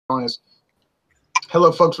us.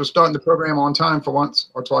 Hello, folks. We're starting the program on time for once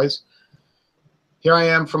or twice. Here I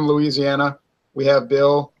am from Louisiana. We have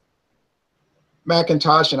Bill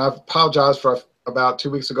McIntosh, and I apologize for about 2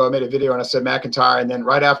 weeks ago. I made a video and I said McIntyre, and then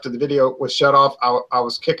right after the video was shut off, I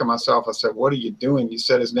was kicking myself. I said, "What are you doing? You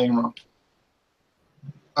said his name wrong."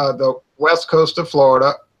 The west coast of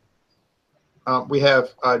Florida. We have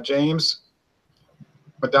James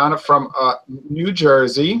Madonna from New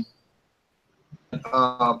Jersey.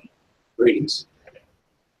 Greetings.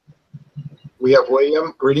 We have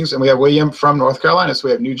William, greetings, and we have William from North Carolina. So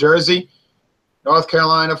we have New Jersey, North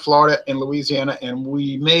Carolina, Florida, and Louisiana, and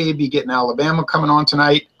we may be getting Alabama coming on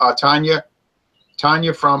tonight. Tanya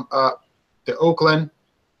from the Oakland,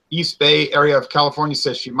 East Bay area of California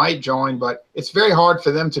says she might join, but it's very hard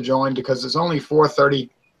for them to join because it's only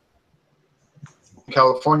 4:30 in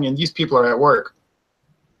California, and these people are at work.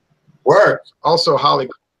 Work? Also, Holly.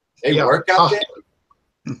 They work out there?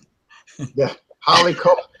 Yeah, Holly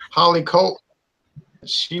Colt.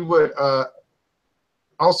 She would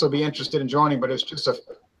also be interested in joining, but it's just a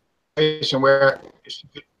situation where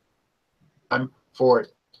I'm for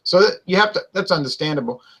it. So you have to. That's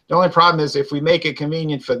understandable. The only problem is if we make it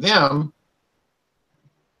convenient for them,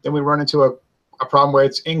 then we run into a problem where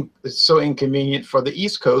it's so inconvenient for the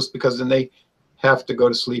East Coast because then they have to go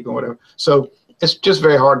to sleep and whatever. So it's just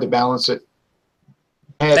very hard to balance it.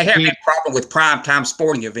 They have that problem with primetime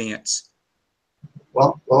sporting events.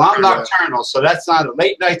 Well, I'm nocturnal, so that's not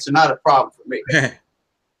late nights are not a problem for me.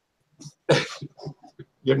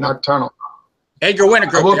 You're nocturnal. Edgar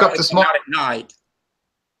Winter I woke up this morning at night.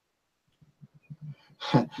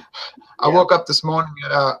 I woke up this morning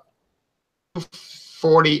at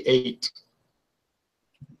 2:48.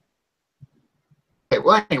 Okay,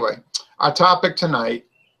 well, anyway, our topic tonight,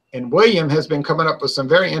 and William has been coming up with some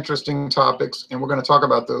very interesting topics, and we're going to talk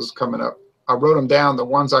about those coming up. I wrote them down, the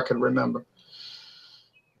ones I could remember.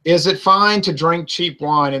 Is it fine to drink cheap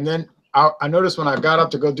wine? And then I noticed when I got up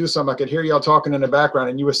to go do something, I could hear y'all talking in the background,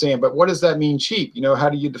 and you were saying, but what does that mean, cheap? You know, how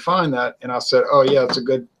do you define that? And I said, oh, yeah, that's a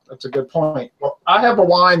good point. Well, I have a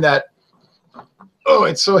wine that, oh,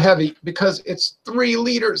 it's so heavy because it's 3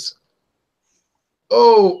 liters.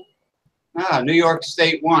 Oh. New York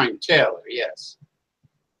State Wine, Taylor, yes.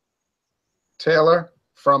 Taylor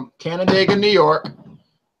from Canandaigua, New York.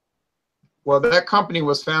 Well, that company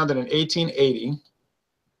was founded in 1880.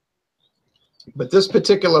 But this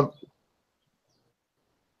particular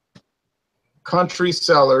Country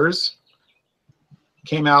Cellars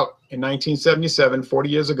came out in 1977, 40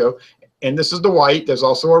 years ago. And this is the white. There's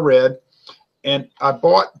also a red. And I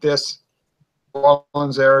bought this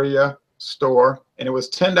Orleans area store, and it was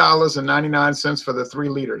 $10.99 for the 3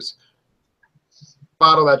 liters.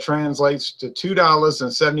 Bottle that translates to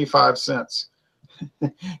 $2.75.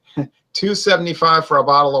 $2.75 for a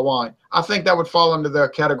bottle of wine. I think that would fall under the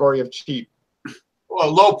category of cheap.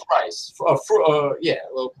 Well, low price. Yeah.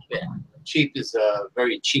 Cheap is a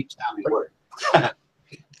very cheap sounding word.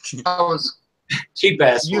 I was cheap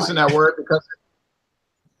ass using wine. that word because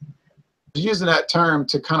using that term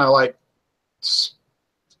to kind of like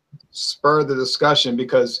spur the discussion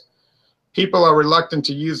because people are reluctant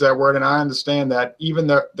to use that word, and I understand that. Even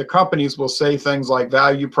the companies will say things like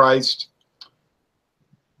value priced.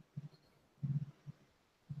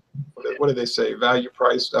 What do they say? Value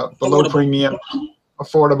priced, below premium,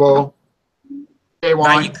 affordable.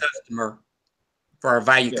 Value customer for a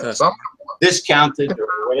value customer. Discounted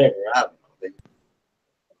or whatever. I don't know.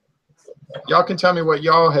 Y'all can tell me what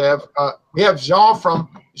y'all have. We have Jean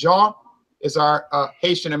is our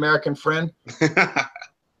Haitian American friend.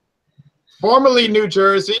 Formerly New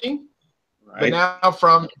Jersey, right. But now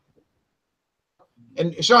from,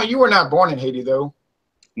 and Jean, you were not born in Haiti though.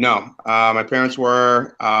 No, my parents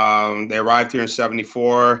were. They arrived here in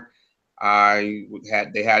 '74.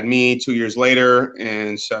 They had me 2 years later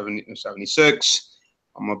in '76.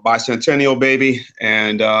 I'm a bicentennial baby,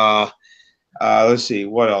 and let's see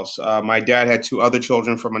what else. My dad had 2 other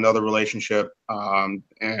children from another relationship,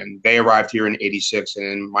 and they arrived here in '86.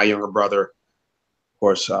 And my younger brother, of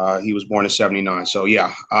course, he was born in '79. So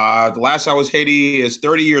yeah, the last I was Haiti is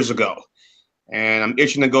 30 years ago. And I'm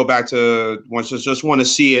itching to go back to just want to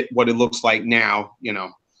see it, what it looks like now, you know.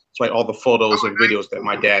 It's like all the photos and videos that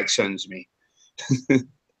my dad sends me.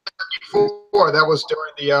 Before, that was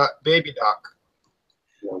during the baby doc.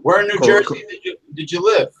 Where in New Jersey did you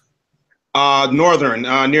live? Northern,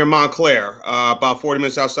 near Montclair, about 40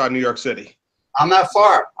 minutes outside New York City. I'm not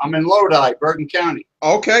far. I'm in Lodi, Bergen County.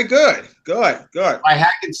 Okay, good. By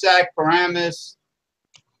Hackensack, Paramus.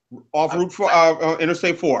 Off Route 4,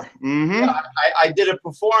 Interstate 4. Mm-hmm. Yeah, I did a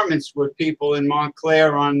performance with people in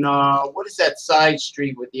Montclair on what is that side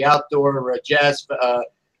street with the outdoor jazz?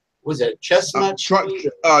 Was it Chestnut Street?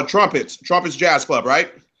 Trumpets Jazz Club,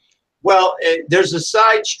 right? Well, there's a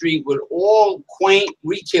side street with all quaint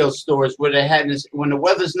retail stores where they had this. When the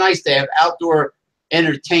weather's nice, they have outdoor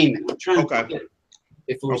entertainment. I'm trying to forget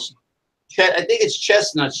if it was. I think it's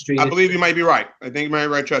Chestnut Street. I believe you might be right. I think you might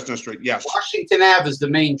be right, Chestnut Street. Yes. Washington Ave is the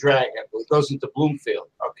main drag. It goes into Bloomfield.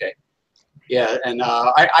 Okay. Yeah, and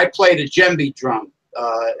I played a djembe drum,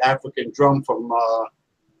 African drum from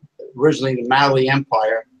originally the Mali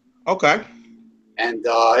Empire. Okay. And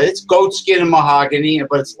it's goat skin and mahogany,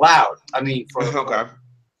 but it's loud. I mean, for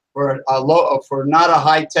not a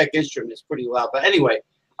high-tech instrument, it's pretty loud. But anyway,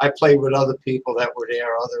 I played with other people that were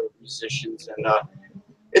there, other musicians, and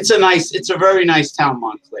it's a very nice town,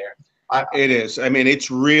 Montclair. It is. I mean,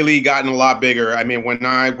 it's really gotten a lot bigger. I mean, when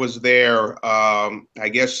I was there, I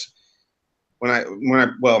guess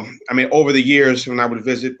over the years when I would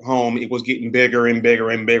visit home, it was getting bigger and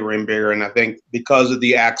bigger and bigger and bigger. And I think because of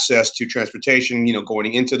the access to transportation,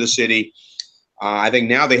 going into the city, I think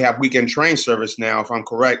now they have weekend train service now, if I'm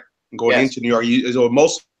correct, going into New York. It will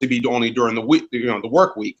mostly be only during the week, the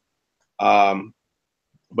work week.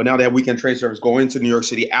 But now they have weekend train service going into New York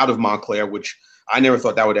City out of Montclair, which I never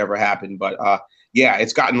thought that would ever happen. But yeah,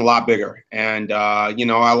 it's gotten a lot bigger. And, I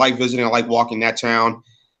like visiting. I like walking that town.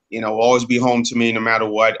 Always be home to me no matter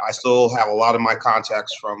what. I still have a lot of my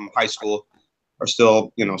contacts from high school are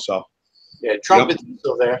still, so. Yeah, Trumpets is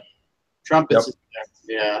still there. Trumpets is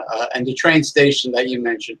there. Yeah, and the train station that you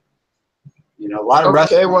mentioned. A lot of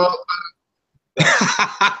Okay, well.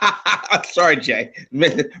 Sorry, Jay.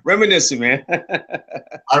 Reminiscing, man.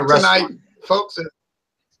 Tonight, folks,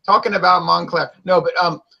 talking about Montclair. No, but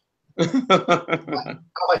I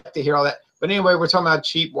like to hear all that. But anyway, we're talking about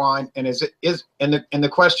cheap wine, and the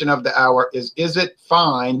question of the hour is it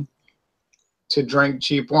fine to drink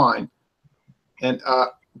cheap wine? And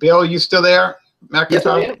Bill, you still there? McIntyre? Yes,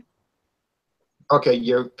 I am. Okay,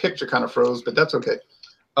 your picture kind of froze, but that's okay.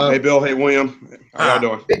 Hey, Bill. Hey, William. How y'all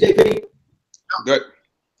doing? Hey, JP. Good.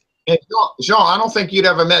 And Jean, I don't think you'd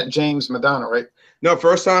ever met James Madonna, right? No,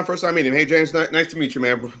 first time meeting him. Hey, James, nice to meet you,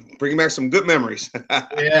 man. Bringing back some good memories.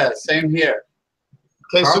 Yeah, same here.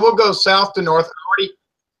 Okay, so we'll go south to north. I already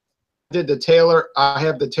did the Taylor. I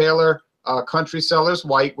have the Taylor Country Cellars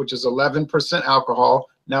White, which is 11% alcohol.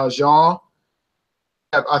 Now, Jean,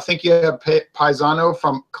 I think you have Paisano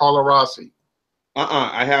from Colarossi.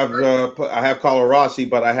 I have Colarossi,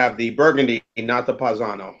 but I have the Burgundy, not the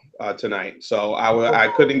Paisano tonight. So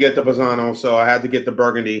I couldn't get the Paisano, so I had to get the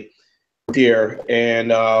Burgundy here,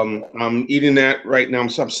 and I'm eating that right now.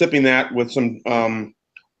 I'm sipping that with some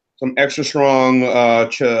extra strong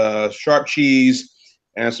sharp cheese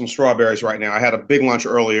and some strawberries right now. I had a big lunch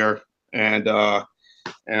earlier, and I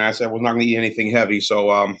said I was not going to eat anything heavy.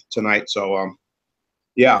 So tonight,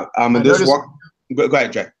 yeah. Go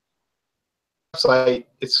ahead, Jay. Website,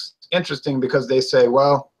 it's interesting because they say,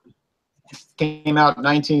 well, it came out in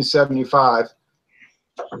 1975.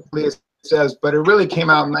 It says, but it really came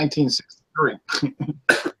out in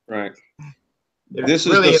 1963. Right. This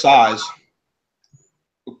is really the size.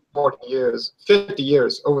 40 years, 50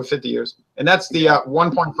 years, over 50 years. And that's the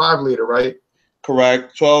 1.5 liter, right?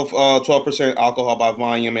 Correct. 12% alcohol by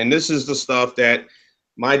volume. And this is the stuff that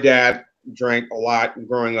my dad drank a lot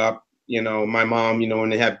growing up. My mom, when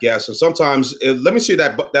they have guests. And sometimes, let me see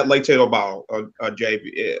that Lake Tahoe bottle, Jay,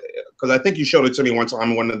 because I think you showed it to me one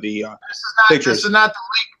time in one of the pictures.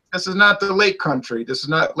 This is not the Lake Country. This is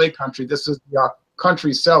not Lake Country. This is the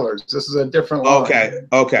Country Cellars. This is a different line.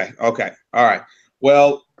 Okay. All right.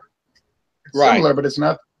 Well, similar, but it's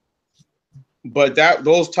not. But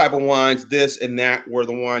those type of wines, this and that, were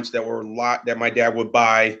the wines that were a lot that my dad would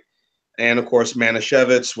buy. And of course,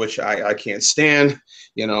 Manischewitz, which I can't stand,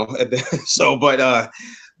 So, but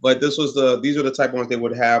these are the type of ones they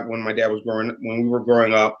would have when we were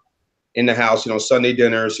growing up in the house. Sunday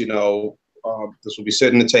dinners. This would be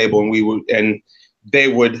sitting at the table, and they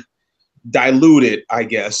would dilute it, I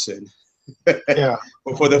guess, and yeah,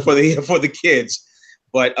 for the kids.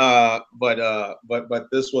 But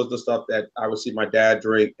this was the stuff that I would see my dad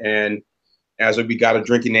drink, and as we got a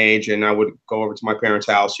drinking age, and I would go over to my parents'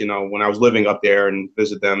 house, when I was living up there and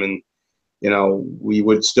visit them, and we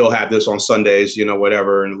would still have this on Sundays,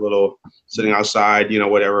 whatever, and a little sitting outside,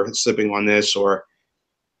 whatever, sipping on this or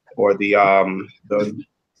the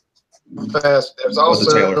fast. There's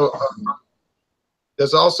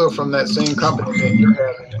also from that same company that you're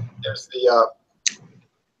having. There's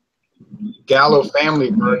Gallo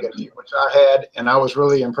family burgundy, which I had, and I was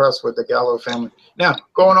really impressed with the Gallo family. Now,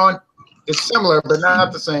 going on, it's similar, but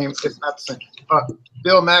not the same. It's not the same.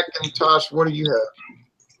 Bill McIntosh, what do you have?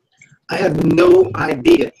 I have no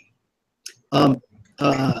idea. When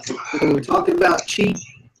we're talking about cheap,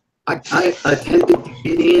 I attempted to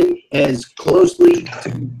get in as closely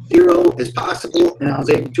to zero as possible, and I was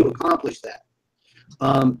able to accomplish that.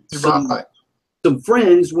 Some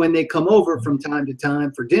friends, when they come over from time to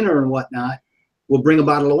time for dinner and whatnot, will bring a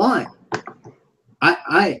bottle of wine.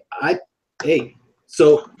 Hey,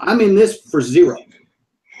 so I'm in this for zero.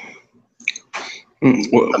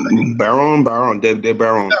 Baron, de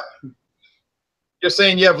Baron. You're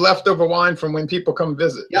saying you have leftover wine from when people come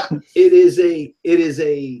visit. Yeah, it is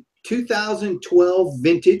a 2012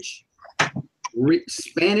 vintage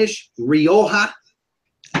Spanish Rioja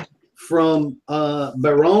from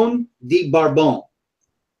Baron de Barbon.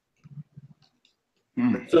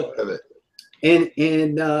 So,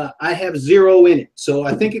 and I have zero in it, so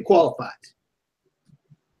I think it qualifies.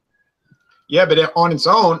 Yeah, but on its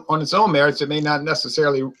own merits, it may not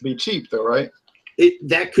necessarily be cheap, though, right?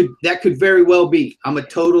 That could very well be. I'm in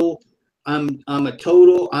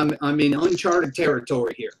uncharted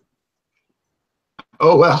territory here.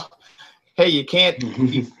 Oh well, hey, you can't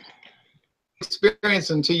experience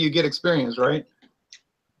until you get experience, right?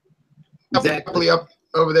 Exactly. Up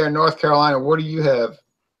over there in North Carolina, what do you have?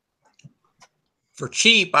 For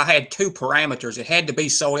cheap, I had two parameters. It had to be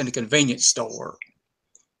sold in a convenience store,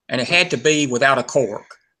 and it had to be without a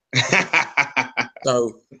cork.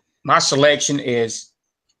 So my selection is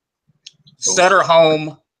Sutter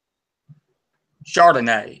Home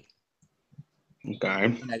Chardonnay.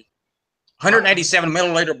 Okay. 187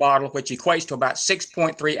 milliliter bottle, which equates to about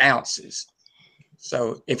 6.3 ounces.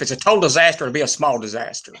 So if it's a total disaster, it'll be a small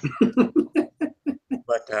disaster.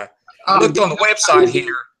 But I looked on the website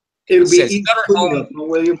here. It says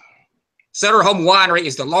Sutter Home Winery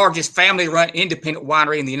is the largest family-run independent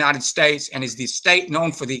winery in the United States and is the estate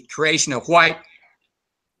known for the creation of white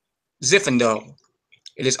Zinfandel.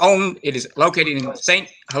 It is located in St.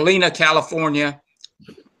 Helena, California,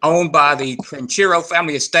 owned by the Trinchero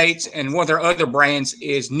family estates, and one of their other brands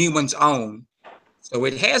is Newman's Own. So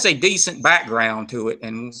it has a decent background to it,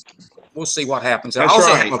 and we'll see what happens. I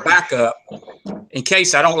also have a backup. In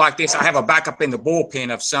case I don't like this, I have a backup in the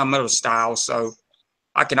bullpen of some other style, so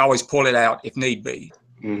I can always pull it out if need be.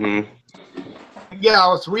 Yeah, I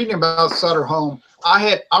was reading about Sutter Home.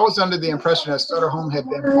 I was under the impression that Sutter Home had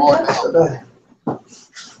been bought out.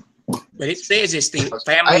 But it says it's the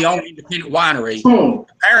family-owned independent winery. The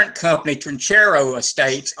parent company, Trinchero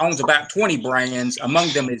Estates, owns about 20 brands. Among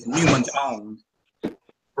them is Newman's Own.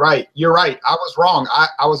 Right. You're right. I was wrong.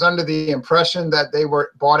 I was under the impression that they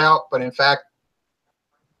were bought out, but in fact,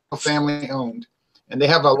 family-owned. And they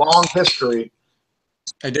have a long history.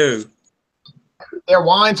 They do. Their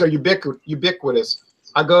wines are ubiquitous.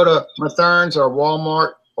 I go to Mathern's or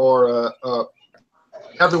Walmart or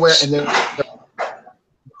everywhere, and they're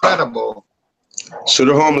incredible.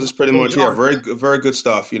 Sutter Home is pretty much very good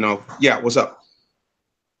stuff. You know. Yeah. What's up?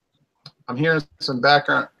 I'm hearing some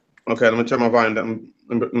background. Okay, let me turn my volume down.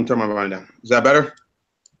 Let me turn my volume down. Is that better?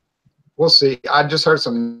 We'll see. I just heard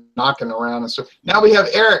some knocking around and stuff. Now we have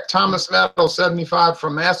Eric Thomas Metal 75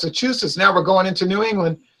 from Massachusetts. Now we're going into New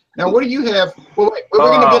England. Now what do you have? Well, wait, we're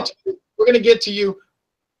going to get to you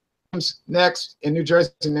next in New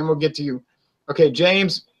Jersey, and then we'll get to you. Okay,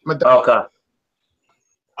 James. Okay.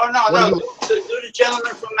 Oh no, do the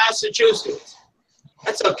gentleman from Massachusetts.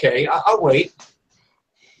 That's okay. I'll wait.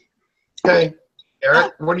 Okay,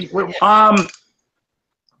 Eric. What do you?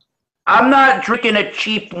 I'm not drinking a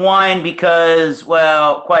cheap wine because,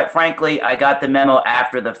 well, quite frankly, I got the memo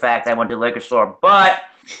after the fact. I went to the liquor store, but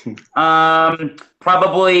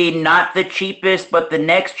probably not the cheapest, but the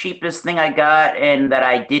next cheapest thing I got and that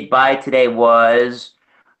I did buy today was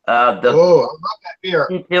I love that beer.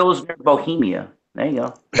 Pilsner Bohemia. There you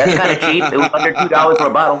go. That's kind of cheap. It was under $2 for a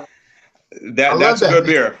bottle. That's a good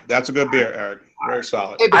beer. That's a good beer, Eric. Very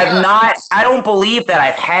solid. I don't believe that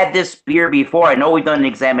I've had this beer before. I know we've done an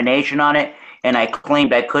examination on it, and I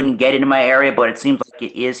claimed I couldn't get it in my area, but it seems like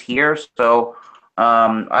it is here. So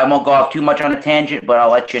I won't go off too much on a tangent, but I'll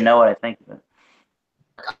let you know what I think of it.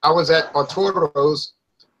 I was at Arturo's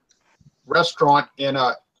restaurant in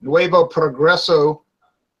Nuevo Progreso,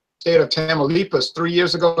 state of Tamaulipas, 3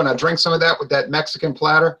 years ago, and I drank some of that with that Mexican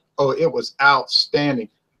platter. Oh, it was outstanding.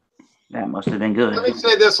 That must have been good. Let me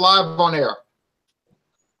say this live on air.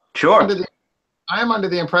 Sure. I am under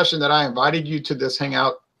the impression that I invited you to this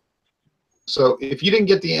hangout. So if you didn't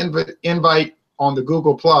get the invite on the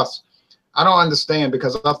Google Plus, I don't understand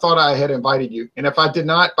because I thought I had invited you. And if I did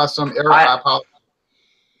not, by some error, I apologize.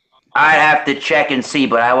 I'd have to check and see,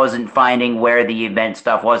 but I wasn't finding where the event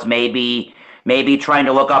stuff was. Maybe trying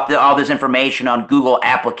to look up all this information on Google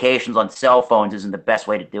applications on cell phones isn't the best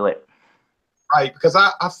way to do it. Right, because I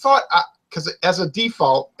thought, because as a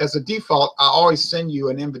default, I always send you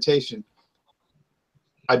an invitation.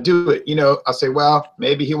 I do it, you know, I say, well,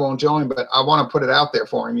 maybe he won't join, but I want to put it out there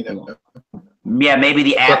for him, you know. Yeah, maybe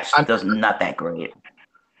the app's not that great.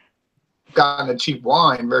 Gotten a cheap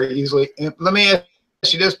wine very easily. And let me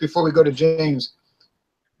ask you this before we go to James.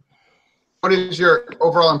 What is your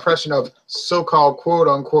overall impression of so-called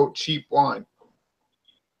quote-unquote cheap wine?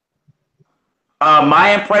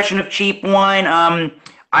 My impression of cheap wine,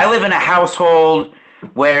 I live in a household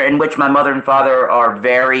in which my mother and father are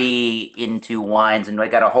very into wines, and I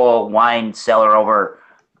got a whole wine cellar over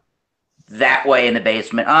that way in the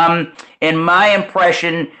basement. And my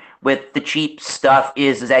impression with the cheap stuff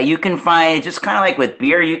is that you can find, just kind of like with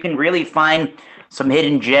beer, you can really find some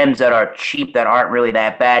hidden gems that are cheap that aren't really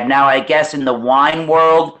that bad. Now, I guess in the wine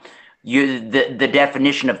world, the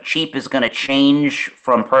definition of cheap is going to change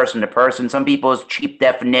from person to person. Some people's cheap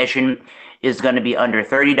definition is going to be under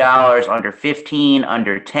 $30, under $15,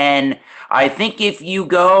 under $10. I think if you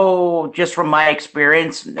go, just from my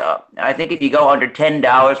experience, I think if you go under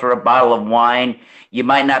 $10 for a bottle of wine, you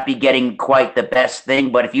might not be getting quite the best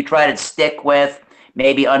thing. But if you try to stick with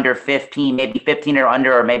maybe under 15, maybe 15 or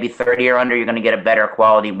under, or maybe 30 or under, you're going to get a better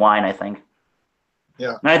quality wine, I think.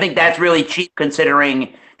 Yeah. And I think that's really cheap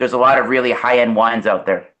considering there's a lot of really high-end wines out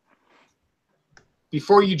there.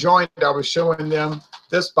 Before you joined, I was showing them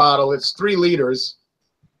this bottle. It's 3 liters.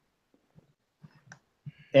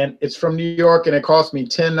 And it's from New York, and it cost me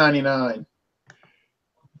 $10.99.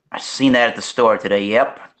 I've seen that at the store today,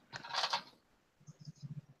 yep.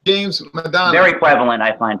 James, Madonna. Very prevalent,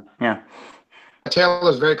 I find, yeah. Taylor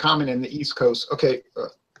is very common in the East Coast. Okay.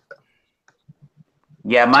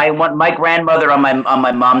 Yeah, my grandmother on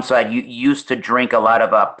my mom's side used to drink a lot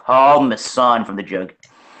of Paul Masson from the jug.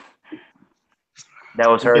 That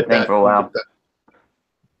was her thing for a while.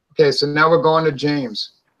 Okay, so now we're going to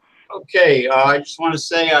James. Okay, I just want to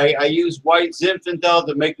say I use white Zinfandel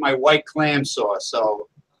to make my white clam sauce, so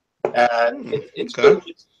it's good.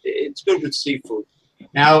 It's good with seafood.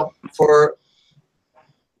 Now,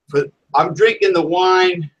 I'm drinking the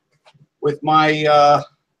wine with my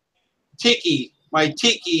tiki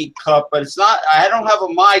cup, but it's not. I don't have a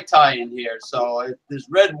Mai Tai in here, so there's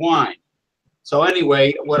red wine. So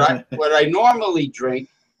anyway, what I normally drink,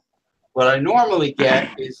 what I normally get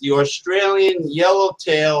is the Australian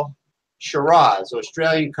Yellowtail Shiraz,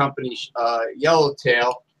 Australian company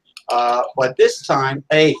Yellowtail. But this time,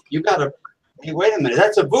 hey, wait a minute,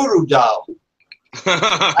 that's a voodoo doll.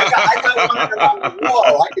 I got one on the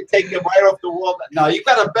wall. I could take it right off the wall. No, you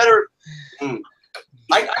got a better.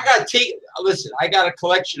 I got listen, I got a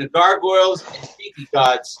collection of gargoyles and tiki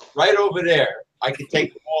gods right over there. I could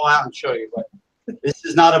take them all out and show you, but this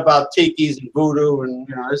is not about tikis and voodoo, and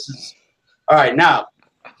this is all right. Now,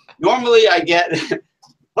 normally I get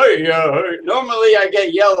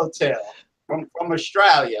Yellowtail from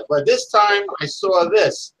Australia, but this time I saw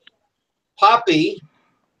this Poppy,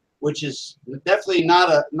 which is definitely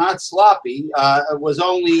not sloppy. It was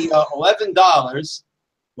only $11.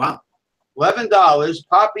 Wow. $11.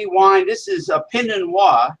 Poppy wine. This is a Pinot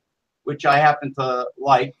Noir, which I happen to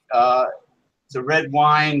like. It's a red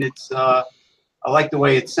wine. It's I like the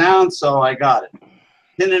way it sounds, so I got it.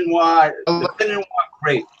 Pinot Noir. The Pinot Noir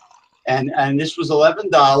grape, and this was $11.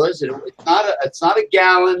 It's not a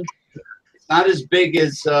gallon. It's not as big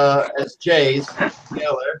as Jay's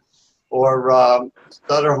Taylor or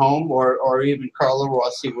Sutter Home or even Carlo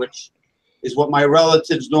Rossi, which is what my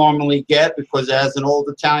relatives normally get because it has an old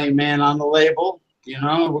Italian man on the label.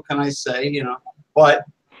 What can I say? But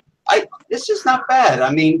this is not bad. I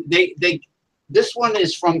mean, this one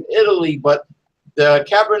is from Italy, but the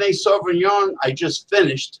Cabernet Sauvignon I just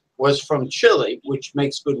finished was from Chile, which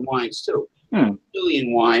makes good wines too.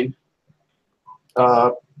 Chilean wine.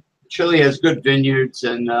 Chile has good vineyards,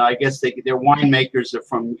 and I guess their winemakers are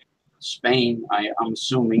from Spain, I'm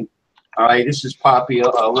assuming. All right, this is Poppy,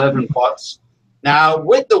 $11. Now,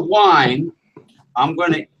 with the wine, I'm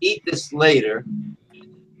going to eat this later.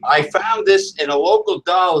 I found this in a local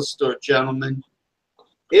dollar store, gentlemen.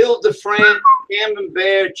 Ile-de-France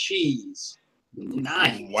Camembert cheese.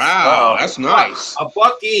 Nice. Wow, that's nice.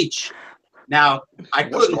 $1 each. Now,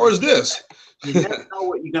 What store is this? You never know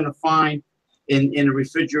what you're going to find in a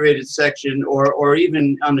refrigerated section or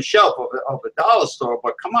even on the shelf of a dollar store.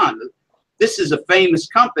 But come on, this is a famous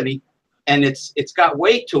company. and it's got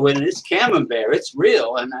weight to it, and it's Camembert. It's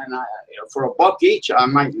real, and for $1 each, I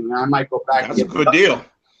might go back. That's a good deal.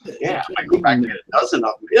 Yeah, I might go back and get a dozen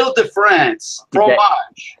of them. Ile de France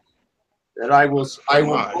fromage. That I will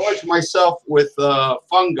gorge myself with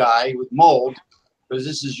fungi, with mold, because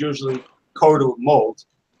this is usually coated with mold.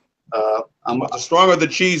 The stronger the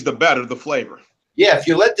cheese, the better the flavor. Yeah, if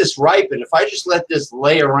you let this ripen, if I just let this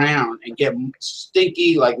lay around and get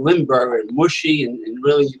stinky like Limburger and mushy and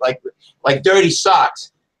really like dirty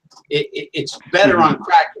socks, it's better on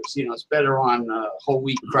crackers. You know, it's better on whole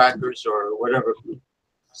wheat crackers or whatever,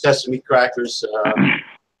 sesame crackers.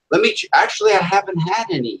 Actually, I haven't had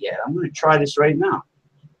any yet. I'm going to try this right now.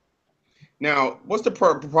 Now, what's the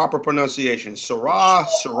proper pronunciation? Syrah,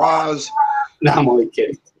 Shiraz? No, I'm only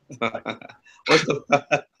kidding. What's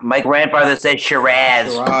the? My grandfather said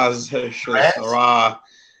Shiraz. Shiraz, Syrah,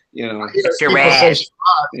 you know. Shiraz.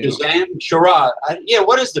 Shiraz. Yeah,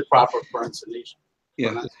 what is the proper pronunciation?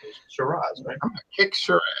 Yeah. Shiraz, right? I'm gonna kick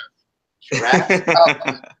Shiraz. Shiraz.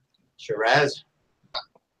 Shiraz.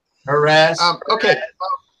 Shiraz. Okay.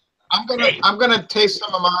 I'm gonna taste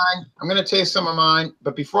some of mine.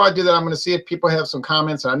 But before I do that, I'm gonna see if people have some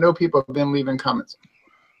comments. And I know people have been leaving comments.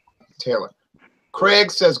 Taylor.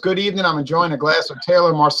 Craig says, "Good evening. I'm enjoying a glass of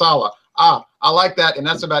Taylor Marsala." I like that, and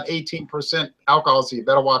that's about 18% alcohol, so you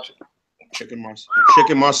better watch it. Chicken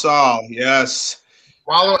Marsala, yes.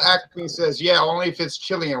 Wallow Acme says, "Yeah, only if it's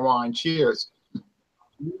Chilean wine. Cheers."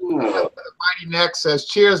 Mighty Neck says,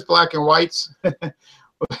 "Cheers, black and whites."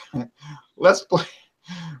 Let's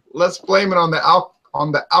blame it on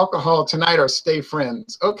the alcohol tonight or stay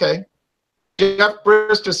friends. Okay. Jeff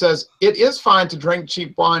Brister says, "It is fine to drink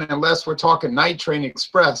cheap wine unless we're talking Night Train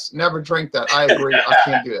Express. Never drink that." I agree. I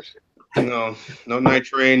can't do it. No Night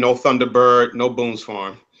Train, no Thunderbird, no Boone's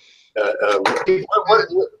Farm.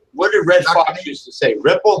 What did Red Fox used to say?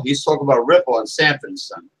 Ripple? He's talking about Ripple on Sanford &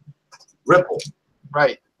 Son. Ripple.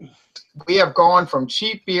 Right. We have gone from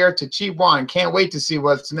cheap beer to cheap wine. Can't wait to see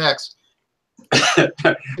what's next.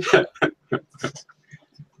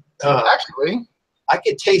 Actually, I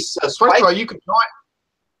could taste. First of all, you could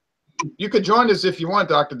join us if you want,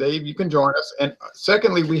 Dr. Dave. You can join us. And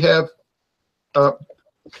secondly, we have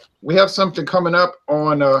something coming up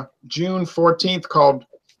on June 14th called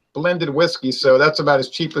Blended Whiskey. So that's about as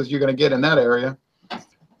cheap as you're going to get in that area.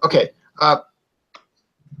 Okay.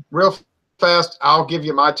 Real fast, I'll give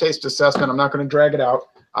you my taste assessment. I'm not going to drag it out.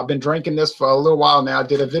 I've been drinking this for a little while now. I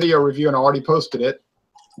did a video review and I already posted it.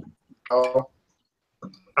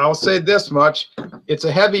 I'll say this much. It's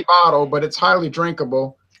a heavy bottle, but it's highly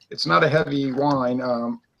drinkable. It's not a heavy wine.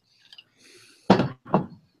 I'm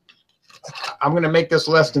going to make this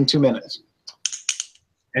less than 2 minutes.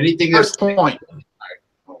 Anything First point.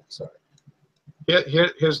 Oh, sorry.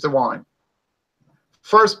 Here's the wine.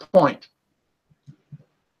 First point.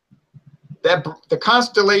 The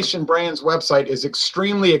Constellation Brands website is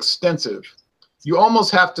extremely extensive. You almost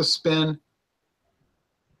have to spin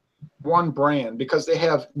one brand because they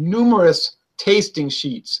have numerous tasting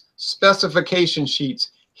sheets, specification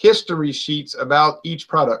sheets, history sheets about each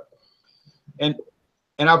product. And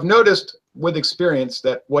I've noticed with experience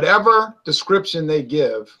that whatever description they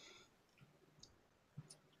give,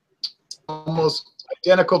 almost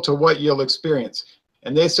identical to what you'll experience.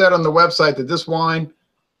 And they said on the website that this wine,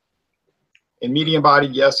 in medium body,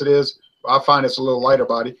 yes it is. I find it's a little lighter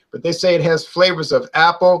body, but they say it has flavors of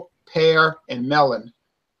apple, pear, and melon.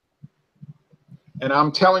 And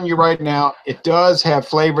I'm telling you right now, it does have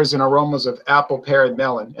flavors and aromas of apple, pear, and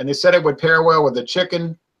melon. And they said it would pair well with a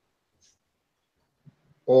chicken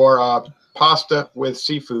or pasta with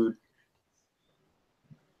seafood.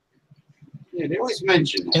 Yeah, they always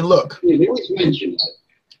mention it. And look, They always mention it.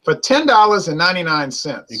 for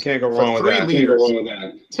 $10.99, You can't go wrong with that.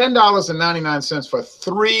 $10.99 for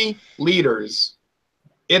 3 liters.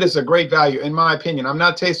 It is a great value, in my opinion. I'm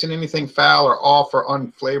not tasting anything foul or off or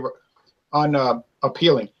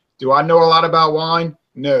unappealing. Do I know a lot about wine?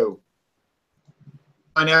 No.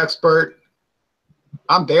 I'm an expert.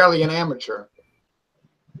 I'm barely an amateur.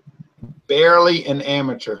 Barely an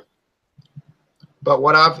amateur. But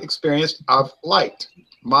what I've experienced, I've liked.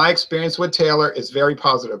 My experience with Taylor is very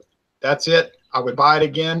positive. That's it. I would buy it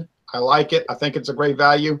again. I like it. I think it's a great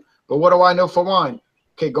value. But what do I know for wine?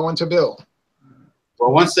 Okay, going to Bill.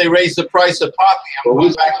 Well, once they raise the price of poppy, I'm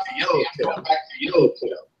going back to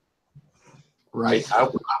Yellowtail. Right. I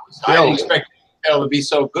didn't expect Yellowtail to be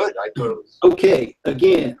so good. I thought it was. Okay,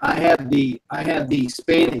 again, I have the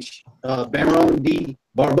Spanish Barón de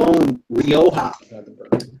Barbón Rioja.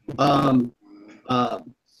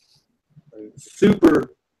 Super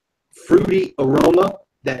fruity aroma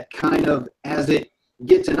that kind of, as it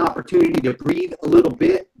gets an opportunity to breathe a little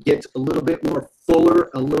bit, gets a little bit more fuller,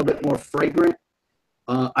 a little bit more fragrant.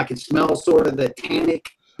 I can smell sort of the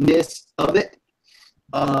tannicness of it.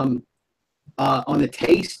 On the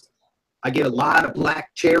taste, I get a lot of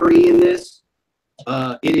black cherry in this.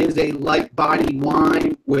 It is a light body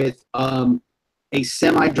wine with a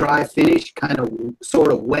semi-dry finish, kind of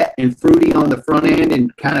sort of wet and fruity on the front end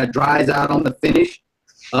and kind of dries out on the finish.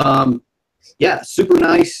 Yeah, super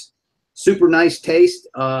nice taste.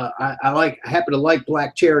 I happen to like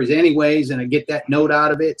black cherries anyways, and I get that note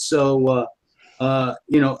out of it. So,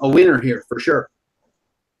 you know, a winner here for sure.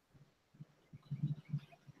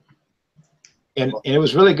 And it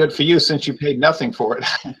was really good for you since you paid nothing for it.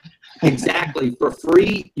 Exactly. For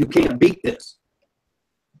free, you can't beat this.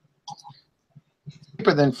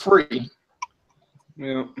 Cheaper than free.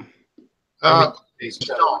 Yeah. Jean.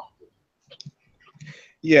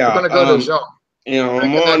 Yeah. We're gonna go to Jean. You know,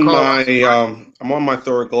 I'm on my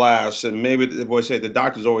third glass, and maybe the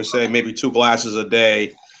doctors always say maybe 2 glasses a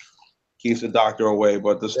day keeps the doctor away.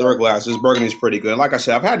 But this third glass, this Burgundy is pretty good. Like I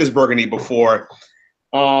said, I've had this Burgundy before.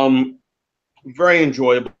 Very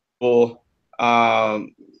enjoyable.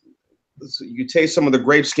 You taste some of the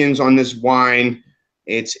grape skins on this wine.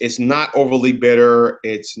 It's not overly bitter.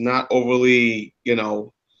 It's not overly, you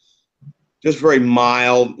know, just very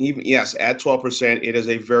mild. Even yes, at 12%, it is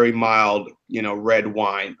a very mild, you know, red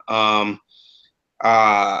wine. I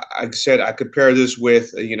said I could pair this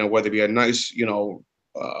with, you know, whether it be a nice, you know,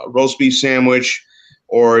 roast beef sandwich,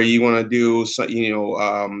 or you want to do, you know,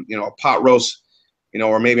 a pot roast, you know,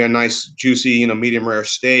 or maybe a nice juicy, you know, medium rare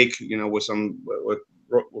steak, you know, with some with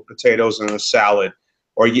potatoes and a salad,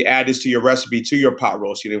 or you add this to your recipe to your pot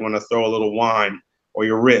roast. You want to throw a little wine, or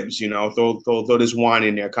your ribs, you know, throw this wine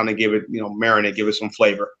in there, kind of give it, you know, marinate, give it some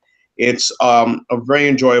flavor. It's a very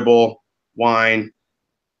enjoyable wine.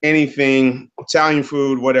 Anything, Italian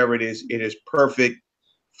food, whatever it is perfect,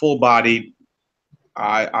 full bodied.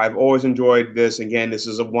 I've always enjoyed this. Again, this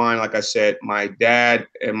is a wine, like I said, my dad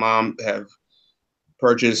and mom have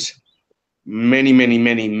purchased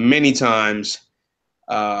many times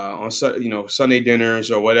on, you know, Sunday dinners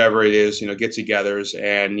or whatever it is, you know, get-togethers,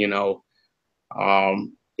 and you know,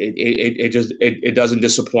 it doesn't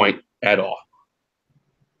disappoint at all.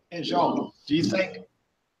 And Jean, do you think?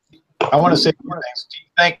 I want to say 2 things. Do you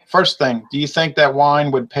think, first thing, do you think that wine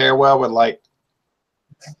would pair well with like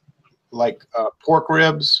pork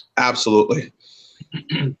ribs? Absolutely.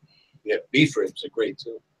 Yeah, beef ribs are great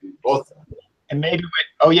too. Both. And maybe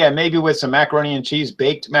maybe with some macaroni and cheese,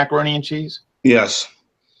 baked macaroni and cheese. Yes.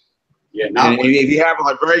 Yeah. And if you have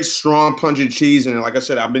a very strong pungent cheese, and like I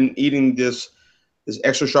said, I've been eating this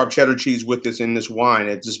extra sharp cheddar cheese with this in this wine.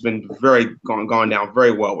 It's just been very gone down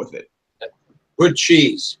very well with it. Good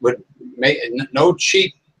cheese, but no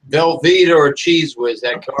cheap Velveeta or Cheese Whiz,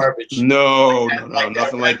 that garbage. No,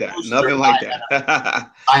 nothing like that. Nothing like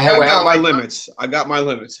that. I got my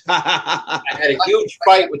limits. I had a huge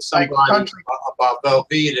fight with somebody about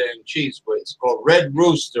Velveeta and Cheese Whiz called Red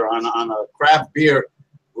Rooster on a craft beer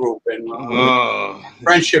group, and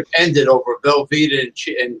friendship ended over Velveeta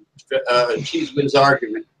and Cheese Whiz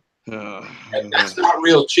argument. And that's not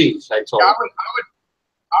real cheese, I told him.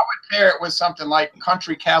 I would pair it with something like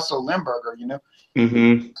Country Castle Limburger, you know.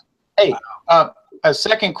 Mm-hmm. Hey, a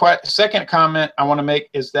second comment I want to make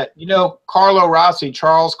is that, you know,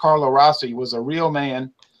 Charles Carlo Rossi was a real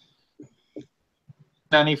man.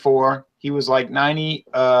 94. He was like 90.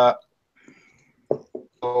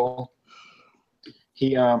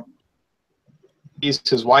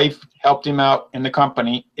 His wife helped him out in the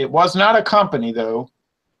company. It was not a company though.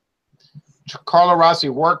 Carlo Rossi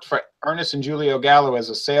worked for Ernest and Julio Gallo as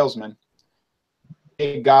a salesman.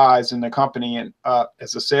 Big guys in the company, and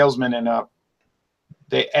as a salesman, and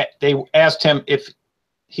they asked him if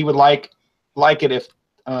he would like it if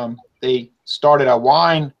they started a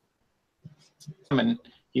wine, and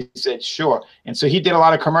he said sure. And so he did a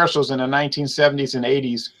lot of commercials in the 1970s and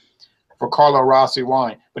 80s for Carlo Rossi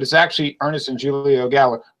wine, but it's actually Ernest and Julio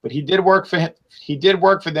Gallo. But he did work for him. He did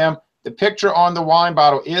work for them. The picture on the wine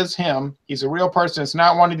bottle is him. He's a real person. It's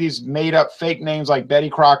not one of these made up fake names like Betty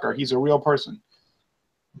Crocker. He's a real person.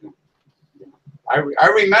 I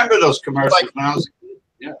remember those commercials when I was a kid.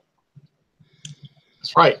 Yeah.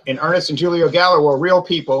 That's right. And Ernest and Julio Gallo were real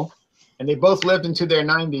people, and they both lived into their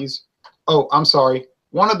 90s. Oh, I'm sorry.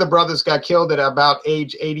 One of the brothers got killed at about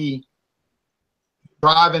age 80,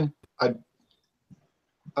 driving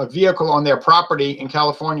a vehicle on their property in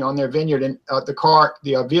California, on their vineyard, and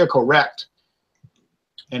the vehicle wrecked,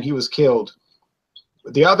 and he was killed.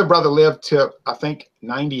 The other brother lived to, I think,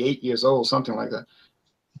 98 years old, something like that.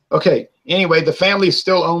 Okay. Anyway, the family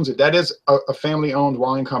still owns it. That is a family-owned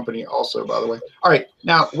wine company, also, by the way. All right.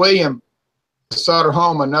 Now, William, Sutter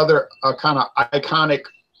Home, another kind of iconic,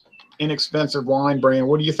 inexpensive wine brand.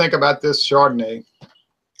 What do you think about this Chardonnay?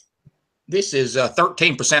 This is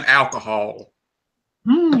 13% alcohol.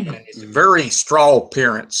 Hmm. And it's a very straw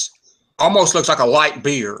appearance. Almost looks like a light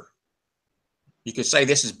beer. You could say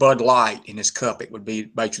this is Bud Light in this cup. It would be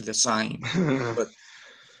basically the same. But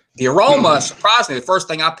the aroma, surprisingly, the first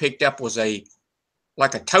thing I picked up was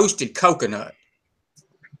like a toasted coconut,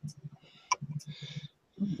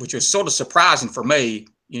 which was sort of surprising for me.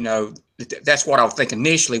 You know, that's what I would think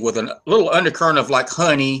initially, with a little undercurrent of like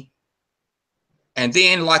honey, and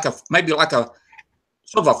then like maybe like a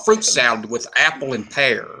sort of a fruit salad with apple and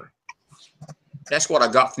pear. That's what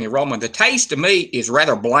I got from the aroma. The taste to me is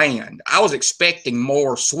rather bland. I was expecting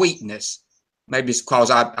more sweetness. Maybe it's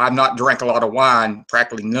because I've not drank a lot of wine,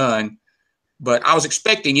 practically none. But I was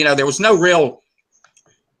expecting, you know, there was no real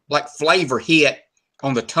like flavor hit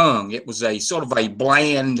on the tongue. It was a sort of a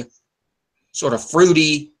bland, sort of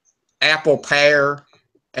fruity apple pear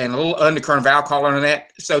and a little undercurrent of alcohol in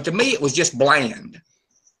that. So to me, it was just bland.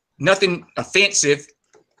 Nothing offensive,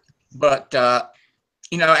 but,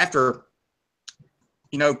 you know, after,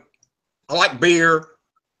 you know, I like beer.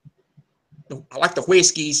 I like the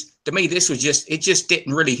whiskeys. To me, this was just, it just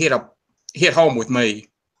didn't really hit home with me.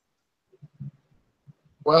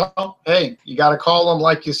 Well, hey, you got to call them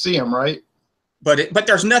like you see them, right? But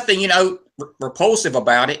there's nothing, you know, repulsive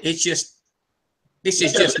about it. It's just, this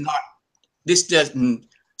is just not, this doesn't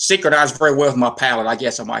synchronize very well with my palate, I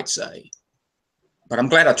guess I might say. But I'm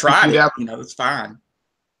glad I tried it. You know, it's fine.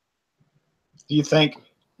 Do you think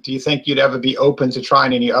you'd ever be open to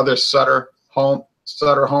trying any other Sutter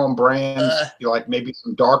Home brands? You like maybe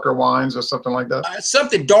some darker wines or something like that?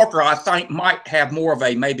 Something darker, I think, might have more of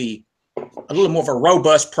maybe a little more of a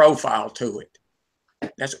robust profile to it.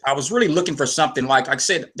 I was really looking for something like I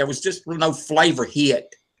said, there was just no flavor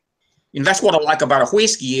hit. You know, that's what I like about a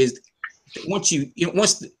whiskey is once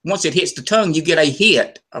once it hits the tongue, you get a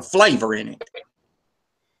hit of flavor in it.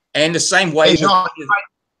 And the same way,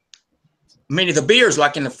 many of the beers,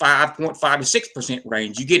 like in the 5.5 to 6%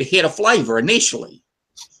 range, you get a hit of flavor initially.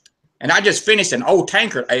 And I just finished an old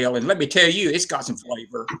tankard ale, and let me tell you, it's got some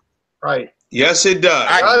flavor. Right. Yes, it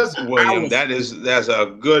does. William, that's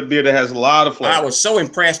a good beer that has a lot of flavor. I was so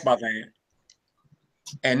impressed by that.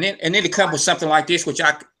 And then to come with something like this, which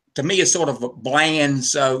to me is sort of bland.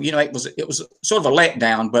 So, you know, it was sort of a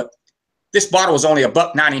letdown, but this bottle was only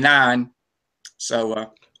 $1.99.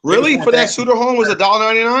 So really, for that Sutter Home was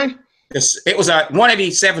 $1.99? It was a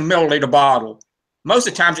 187 milliliter bottle. Most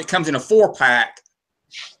of the times it comes in a 4-pack,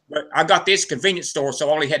 but I got this convenience store, so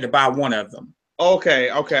I only had to buy one of them. Okay.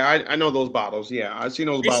 I know those bottles. Yeah, I've seen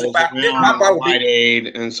those bottles around Rite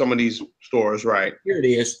Aid and some of these stores, right? Here it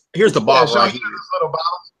is. Here's the bottle right here. Little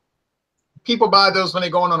bottles. People buy those when they're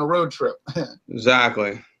going on a road trip.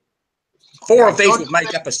 Exactly. 4 of these would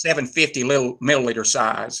make up a 750 milliliter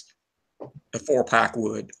size. The 4-pack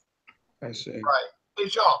would. I see. Right. Hey,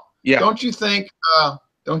 Sean. Yeah. Don't you think,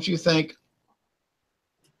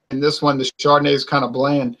 in this one, the Chardonnay is kind of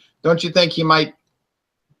bland. Don't you think you might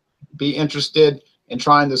be interested in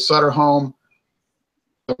trying the Sutter Home,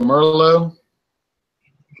 the Merlot?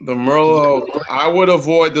 The Merlot, I would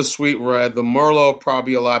avoid the sweet red. The Merlot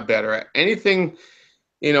probably a lot better. Anything,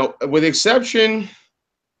 you know, with exception,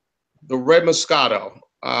 the red Moscato.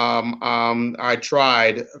 I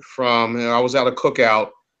tried I was at a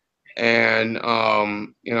cookout, and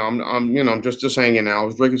you know, I'm just hanging out. I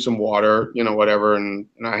was drinking some water, you know, whatever, and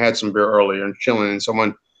I had some beer earlier and chilling, and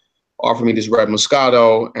someone offered me this red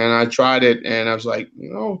Moscato, and I tried it, and I was like,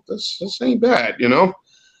 you know, this ain't bad, you know.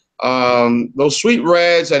 Those sweet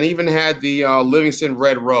reds, and even had the Livingston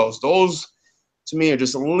Red Rose. Those, to me, are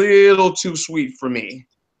just a little too sweet for me,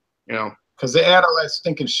 you know. Because they add all that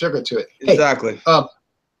stinking sugar to it. Exactly. Hey,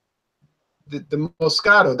 the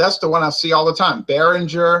Moscato, that's the one I see all the time.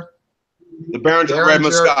 Beringer. The Beringer Red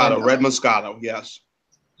Moscato. Red Moscato, yes.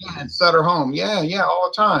 Yeah, and Sutter Home. Yeah, all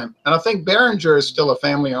the time. And I think Beringer is still a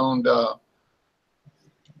family-owned going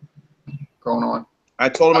on. I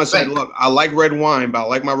told him, I said, look, I like red wine, but I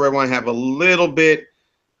like my red wine have a little bit,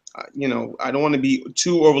 you know, I don't want to be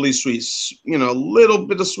too overly sweet. You know, a little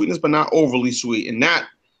bit of sweetness, but not overly sweet. And that,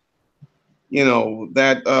 you know,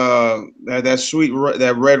 that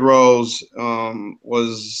that red rose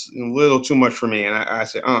was a little too much for me. And I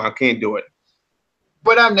said, I can't do it.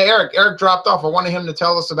 What happened to Eric? Eric dropped off. I wanted him to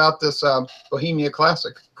tell us about this Bohemia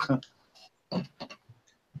Classic.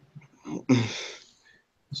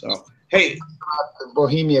 So, hey,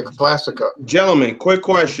 Bohemia Classic. Gentlemen, quick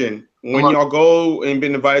question. when y'all go and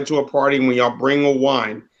been invited to a party, when y'all bring a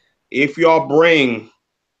wine, if y'all bring,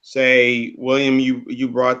 say, William, you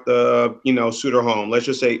brought the, you know, Suter home. Let's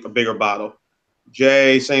just say a bigger bottle.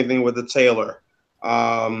 Jay, same thing with the Taylor.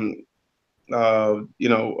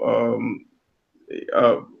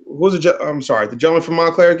 Who's I'm sorry, the gentleman from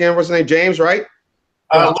Montclair again? What's his name? James, right?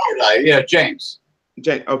 Yeah, James.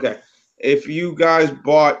 James. Okay. If you guys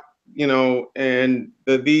bought, you know, and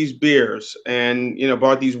these beers and, you know,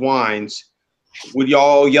 bought these wines, would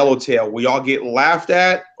y'all yellowtail? Would y'all get laughed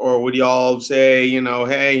at, or would y'all say, you know,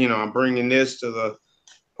 hey, you know, I'm bringing this to the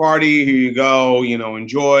party. Here you go. You know,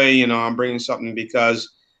 enjoy. You know, I'm bringing something because,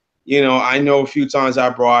 you know, I know a few times I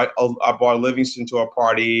brought Livingston to a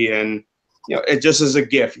party, and you know, it just is a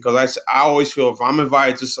gift because I always feel if I'm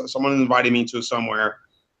invited to someone invited me to somewhere,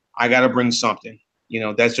 I got to bring something. You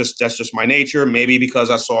know, that's just my nature. Maybe because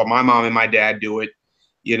I saw my mom and my dad do it,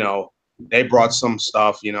 you know, they brought some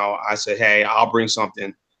stuff, you know, I said, hey, I'll bring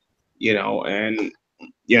something, you know, and,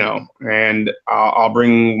 you know, and I'll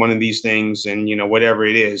bring one of these things and, you know, whatever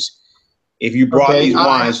it is. If you brought these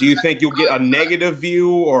wines, do you think you'll get a negative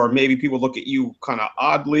view, or maybe people look at you kind of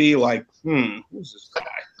oddly like, who's this guy?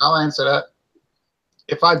 I'll answer that.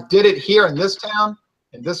 If I did it here in this town,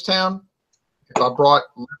 if I brought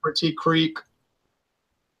Liberty Creek,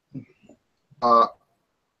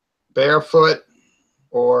 Barefoot,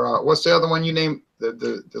 or what's the other one you named?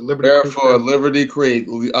 The Liberty Barefoot, Creek. Liberty Creek,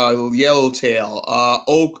 Yellowtail,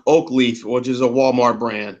 Oak Leaf, which is a Walmart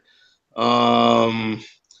brand.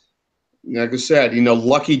 Like I said, you know,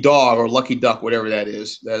 Lucky Dog or Lucky Duck, whatever that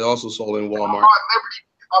is, that also sold in Walmart.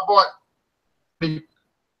 I bought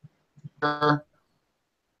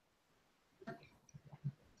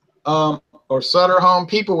or Sutter Home.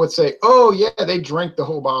 People would say, "Oh yeah, they drink the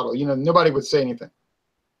whole bottle." You know, nobody would say anything.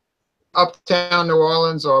 Uptown New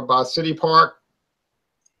Orleans or by City Park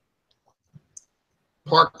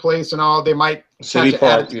Place, and all, they might City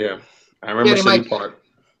Park, yeah, I remember City Park.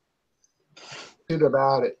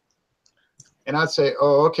 About it. And I'd say,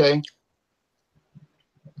 oh, okay.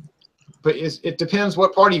 But it depends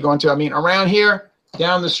what party you're going to. I mean, around here,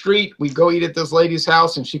 down the street, we go eat at this lady's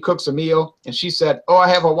house, and she cooks a meal. And she said, oh, I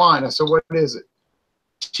have a wine. I said, what is it?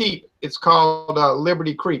 Cheap. It's called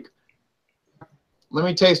Liberty Creek. Let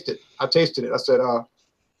me taste it. I tasted it. I said,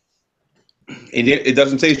 it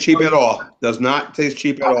doesn't taste cheap at all. Does not taste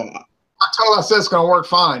cheap at all. I told her, I said, it's going to work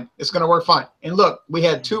fine. It's going to work fine. And look, we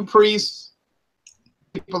had 2 priests,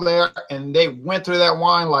 people there, and they went through that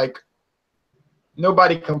wine like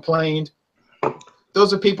nobody complained.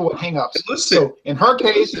 Those are people with hang-ups. So in her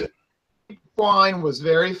case, wine was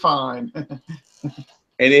very fine. And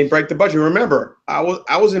they break the budget. Remember, I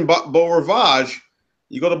was in Beau Rivage.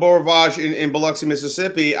 You go to Beau Rivage in Biloxi,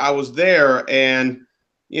 Mississippi. I was there, and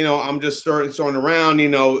you know, I'm just starting around. You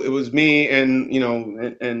know, it was me and, you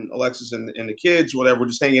know, and Alexis and the kids, whatever. We're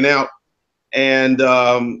just hanging out, and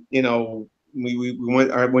you know,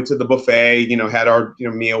 I went to the buffet, you know, had our, you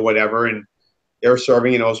know, meal, whatever, and they were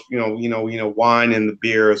serving, you know, wine and the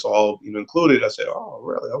beer is all, you know, included. I said, oh,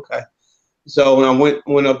 really? Okay. So when I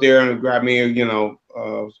went up there and grabbed me, you know,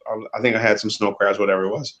 I think I had some snow crabs, whatever it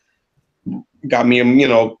was. Got me, you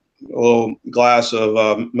know, a little glass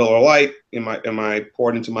of Miller Lite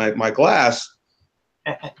poured into my glass,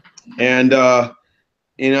 and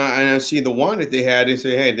you know, and I see the wine that they had. They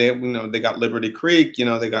say, hey, you know, they got Liberty Creek. You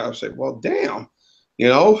know, they got. I say, well, damn, you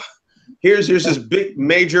know, here's this big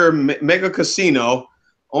major mega casino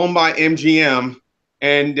owned by MGM,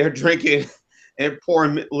 and they're drinking and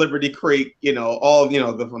pouring Liberty Creek. You know, all, you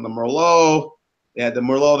know, from the Merlot. They had the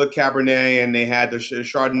Merlot, the Cabernet, and they had the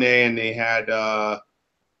Chardonnay, and they had, I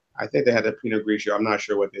think they had the Pinot Grigio. I'm not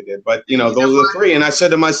sure what they did, but you know, those are the 3. And I said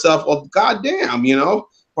to myself, well, goddamn, you know,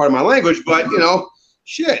 pardon my language, but you know,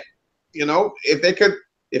 shit, you know,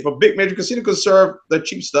 if a big major casino could serve the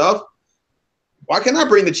cheap stuff, why can't I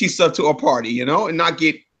bring the cheap stuff to a party, you know, and not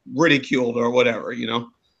get ridiculed or whatever, you know?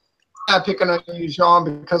 I'm not picking on you,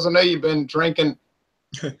 Sean, because I know you've been drinking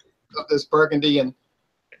this Burgundy and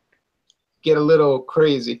get a little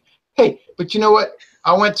crazy. Hey, but you know what?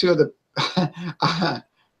 I went to the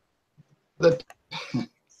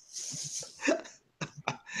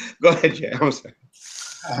Go ahead, Jay. I'm sorry.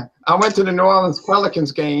 I went to the New Orleans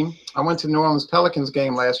Pelicans game. I went to the New Orleans Pelicans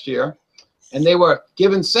game last year, and they were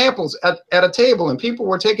giving samples at a table, and people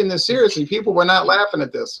were taking this seriously. People were not laughing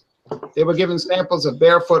at this. They were giving samples of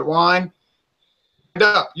Barefoot wine.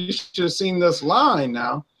 You should have seen this line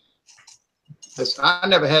now. I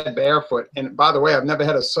never had Barefoot, and by the way, I've never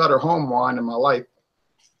had a Sutter Home wine in my life.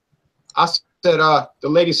 I said, the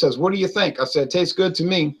lady says, what do you think? I said, it tastes good to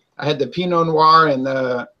me. I had the Pinot Noir and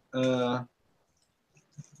the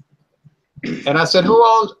And I said, who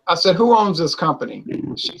owns this company?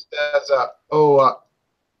 She says,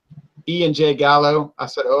 E&J Gallo. I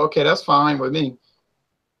said, oh, okay, that's fine with me.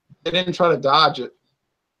 They didn't try to dodge it.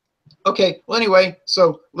 Okay, well, anyway,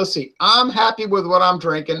 so let's see. I'm happy with what I'm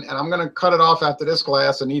drinking, and I'm going to cut it off after this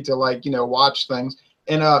glass. I need to, like, you know, watch things.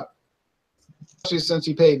 And especially since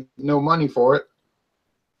he paid no money for it.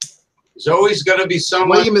 There's always going to be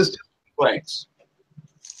someone William is complaints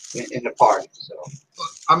in the party. So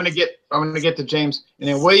I'm gonna get to James, and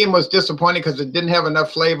then William was disappointed because it didn't have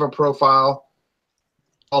enough flavor profile.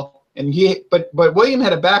 And but William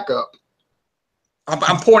had a backup.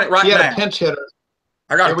 I'm pouring it right He had now. a pinch hitter.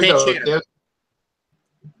 I got There a we pinch go. hitter. There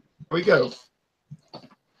we go.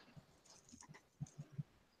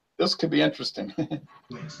 This could be interesting.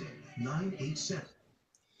 Wednesday, 9/8/7.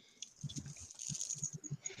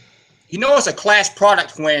 You know, it's a class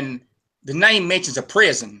product when the name mentions a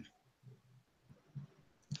prison.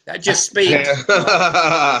 That just speaks.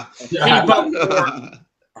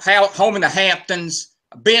 Home in the Hamptons,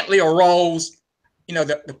 Bentley or Rolls. You know,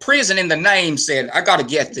 the prison in the name said, I got to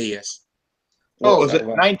get this. What was it?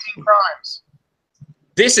 19 Crimes.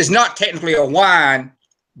 This is not technically a wine,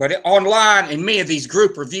 but online in many of these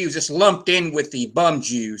group reviews, it's lumped in with the bum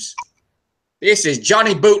juice. This is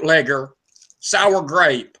Johnny Bootlegger Sour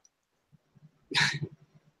Grape.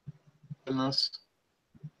 Goodness.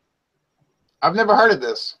 I've never heard of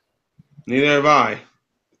this. Neither have I.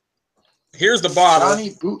 Here's the bottle.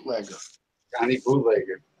 Johnny Bootlegger. Johnny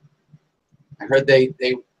Bootlegger. I heard they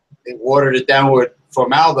watered it down with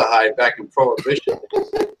formaldehyde back in Prohibition.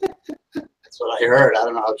 That's what I heard. I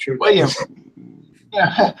don't know how true that William. is.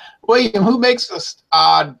 Yeah. William, who makes this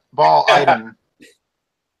oddball item?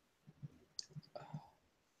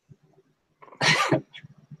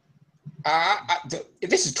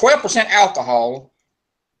 This is 12% alcohol.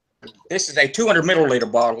 This is a 200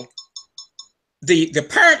 milliliter bottle. The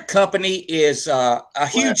parent company is a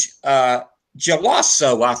huge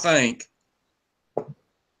Gelasso, I think,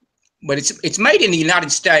 but it's made in the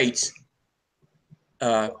United States.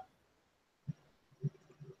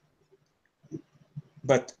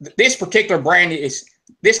 But this particular brand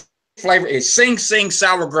this flavor is Sing Sing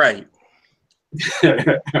Sour Grape.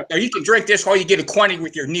 Now you can drink this while you get acquainted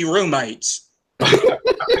with your new roommates. Or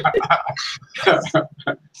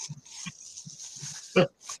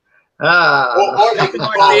they can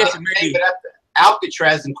call this it, and maybe-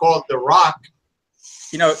 Alcatraz and call it The Rock.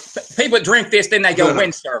 You know, people drink this, then they go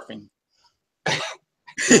windsurfing.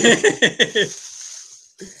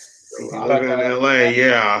 I live in LA,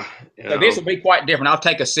 yeah. So this will be quite different. I'll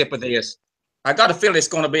take a sip of this. I got a feeling it's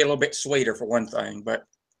going to be a little bit sweeter for one thing, but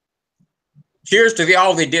cheers to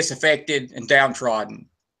all the disaffected and downtrodden.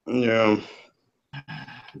 Yeah.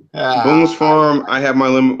 Boone's Farm, I have my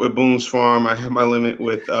limit with Boone's Farm. I have my limit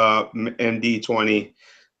with MD20.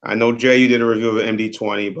 I know, Jay, you did a review of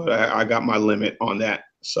MD20, but I got my limit on that.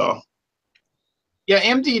 So, Yeah,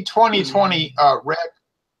 MD 2020 red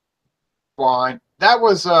wine. That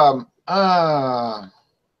was a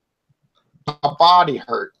body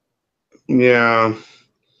hurt. yeah,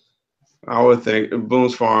 I would think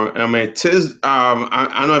Boone's Farm. I mean,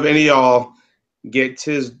 I don't know if any of y'all get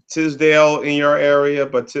Tisdale in your area,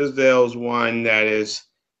 but Tisdale's one that is,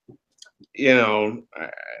 you know,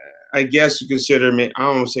 I guess you consider me, I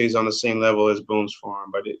don't want to say it's on the same level as Boone's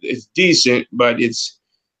Farm, but it's decent, but it's,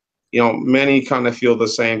 you know, many kind of feel the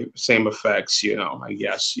same effects, you know, I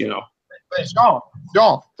guess, you know. But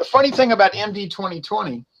John, the funny thing about MD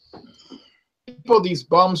 2020, people, these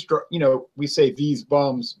bums, you know, we say these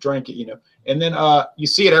bums drink it, you know, and then you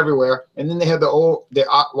see it everywhere, and then they have the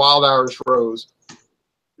Wild Irish Rose.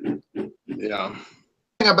 Yeah.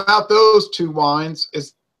 The thing about those two wines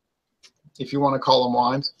is, if you want to call them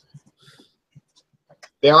wines,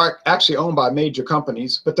 they are actually owned by major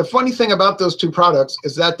companies. But the funny thing about those two products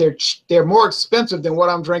is that they're more expensive than what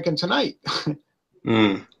I'm drinking tonight.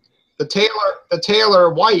 Mm. The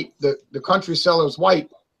Taylor White, the Country Cellars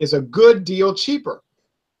White, is a good deal cheaper.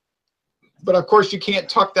 But of course, you can't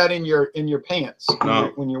tuck that in your pants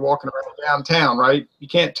when you're walking around downtown, right? You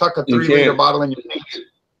can't tuck a 3-liter bottle in your pants.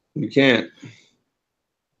 You can't.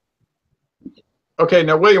 Okay,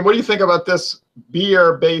 now William, what do you think about this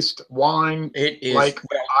beer-based wine? It is, like,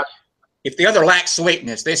 well, if the other lacks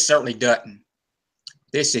sweetness, this certainly doesn't.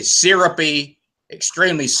 This is syrupy,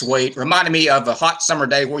 extremely sweet. Reminded me of a hot summer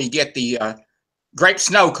day where you get the grape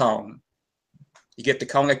snow cone. You get the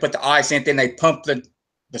cone, they put the ice in it, then they pump the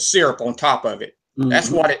syrup on top of it. Mm-hmm.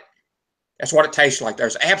 That's what it tastes like.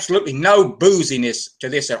 There's absolutely no booziness to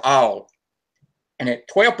this at all. And at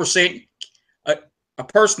 12%, a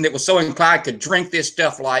person that was so inclined could drink this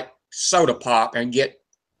stuff like soda pop and get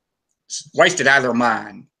wasted out of their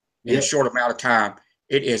mind in a Yep. short amount of time.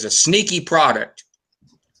 It is a sneaky product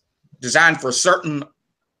designed for a certain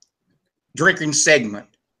drinking segment.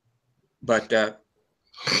 But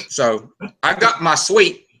so I got my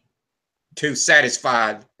sweet tooth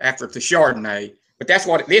satisfied after the Chardonnay. But that's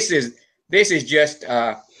what this is. This is just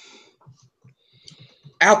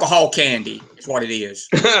alcohol candy. Is what it is.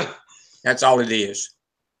 That's all it is.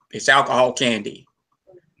 It's alcohol candy.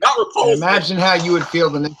 Not repulsive. Imagine how you would feel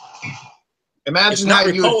the next. It's Imagine not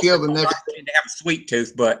how you would feel the repulsive. next. I tend to have a sweet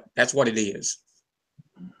tooth, but that's what it is.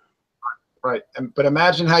 Right, but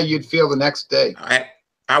imagine how you'd feel the next day.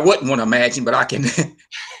 I wouldn't want to imagine, but I can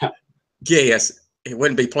guess it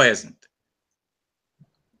wouldn't be pleasant.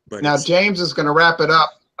 But Now it's- James is going to wrap it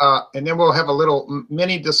up, and then we'll have a little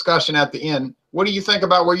mini discussion at the end. What do you think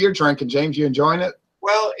about what you're drinking, James? You enjoying it?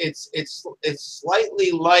 Well, it's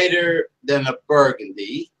slightly lighter than a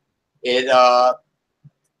Burgundy. It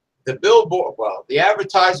the billboard, well, the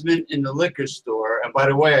advertisement in the liquor store, and by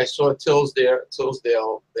the way, I saw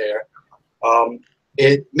Tillsdale there.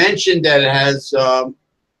 It mentioned that it has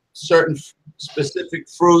certain specific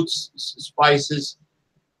fruits, spices,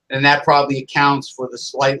 and that probably accounts for the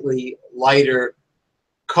slightly lighter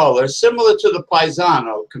color, similar to the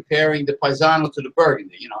Paisano, comparing the Paisano to the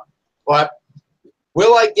Burgundy, you know. But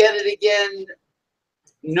will I get it again?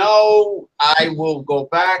 No, I will go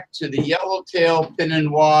back to the Yellowtail Pinot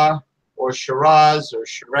Noir or Shiraz,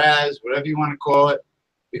 whatever you want to call it,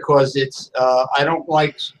 because it's I don't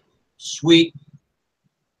like sweet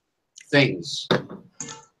things.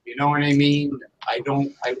 You know what I mean? I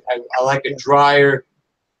like a drier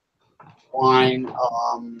wine.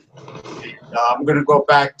 I'm going to go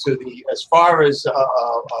back to as far as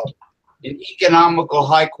an economical,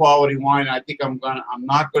 high quality wine. I think I'm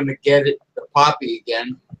not going to get it, the Poppy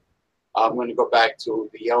again. I'm going to go back to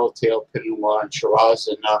the Yellowtail Pinot Noir and Shiraz.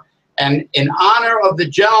 And in honor of the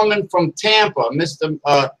gentleman from Tampa, Mr.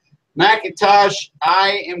 McIntosh,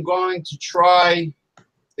 I am going to try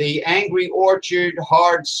the Angry Orchard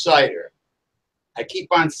Hard Cider. I keep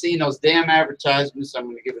on seeing those damn advertisements. I'm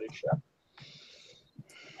going to give it a shot.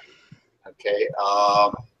 Okay.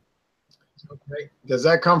 Does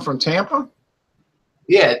that come from Tampa?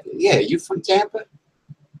 Yeah. You from Tampa?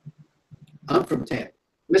 I'm from Tampa.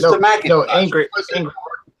 Mr. McIntosh. No, angry.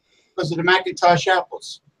 Because of the McIntosh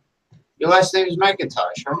apples. Your last name is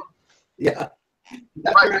McIntosh, huh? Yeah.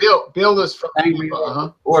 Right, Bill is from Angry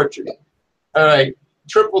Tampa, Orchard. All right.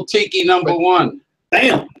 Triple Tiki number one.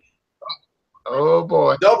 Bam. Oh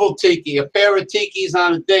boy. Double Tiki. A pair of Tikis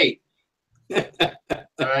on a date. All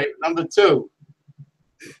right. Number two.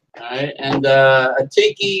 All right. And a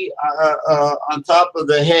Tiki on top of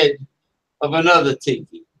the head of another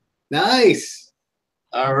Tiki. Nice.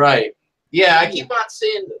 All right. Yeah, I keep on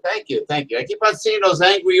seeing. Thank you. I keep on seeing those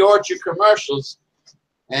Angry Orchard commercials,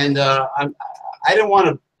 and I didn't want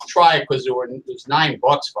to try it because it was $9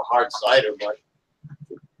 for hard cider, but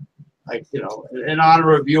in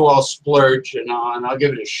honor of you, I'll splurge and I'll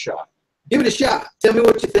give it a shot. Give it a shot. Tell me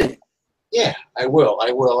what you think. Yeah, I will.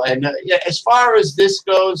 And yeah, as far as this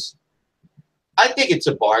goes, I think it's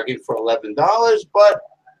a bargain for $11. But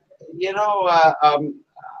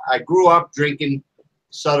I grew up drinking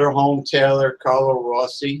Sutter Home, Taylor, Carlo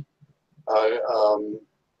Rossi, the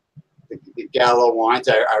Gallo wines.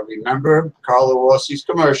 I remember Carlo Rossi's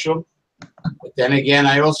commercial, but then again,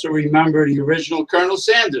 I also remember the original Colonel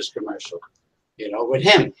Sanders commercial, with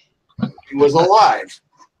him. He was alive.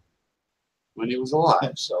 When he was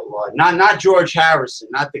alive. So not George Harrison,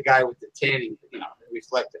 not the guy with the tanning,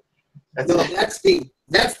 reflector. That's the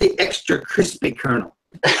extra crispy Colonel.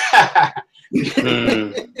 I'm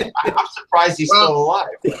surprised he's still alive.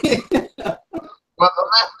 Well,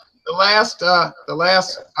 the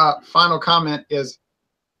last final comment is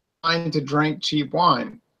trying to drink cheap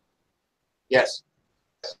wine. Yes.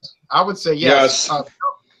 I would say yes.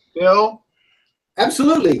 Bill?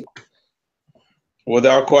 Absolutely.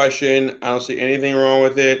 Without question, I don't see anything wrong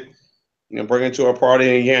with it. Bring it to a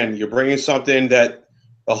party. Again, you're bringing something that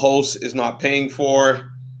the host is not paying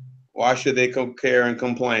for. Why should they care and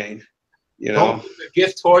complain? Don't put the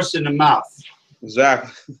gift horse in the mouth.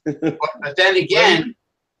 Exactly. But then again,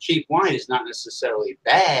 cheap wine is not necessarily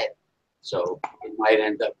bad, so it might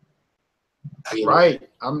end up being Right.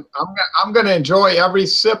 I'm going to enjoy every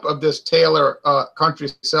sip of this Taylor Country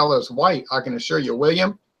Cellars White. I can assure you,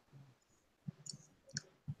 William.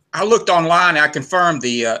 I looked online. I confirmed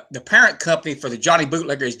the parent company for the Johnny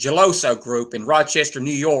Bootlegger is Geloso Group in Rochester,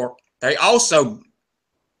 New York. They also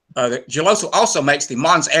Geloso also makes the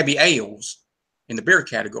Mons Abbey ales in the beer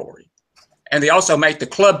category, and they also make the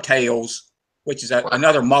Club Tales, which is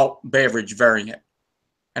another malt beverage variant.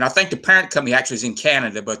 And I think the parent company actually is in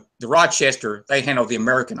Canada, but the Rochester, they handle the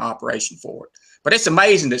American operation for it. But it's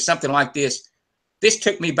amazing that something like this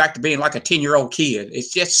took me back to being like a 10-year-old kid.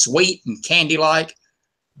 It's just sweet and candy-like,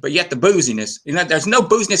 but yet the booziness, there's no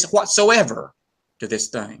booziness whatsoever to this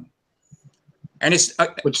thing. And it's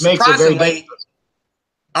which makes it very dangerous.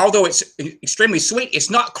 Although it's extremely sweet, it's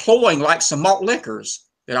not cloying like some malt liquors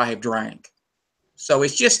that I have drank. So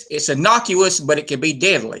it's innocuous, but it can be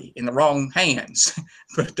deadly in the wrong hands.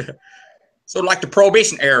 But so like the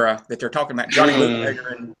Prohibition era that they're talking about, Johnny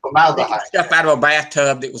Luther and formaldehyde stuff out of a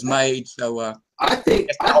bathtub that was made. So I think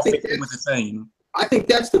with the theme. I think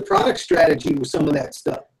that's the product strategy with some of that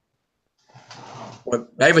stuff. Well,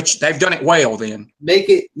 they've done it well then. Make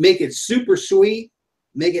it super sweet,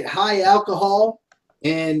 make it high alcohol,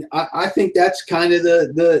 and I think that's kind of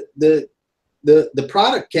the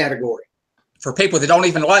product category. For people that don't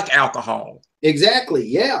even like alcohol. Exactly,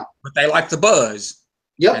 yeah. But they like the buzz.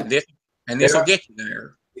 Yep. And this will get you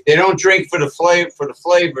there. They don't drink for the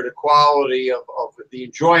flavor, the quality of the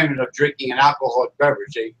enjoyment of drinking an alcoholic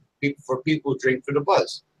beverage. For people who drink for the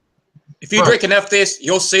buzz. If you drink enough of this,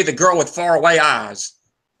 you'll see the girl with faraway eyes.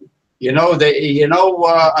 I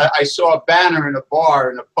saw a banner in a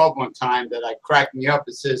bar in a pub one time that cracked me up.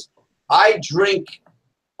 It says, "I drink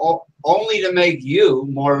only to make you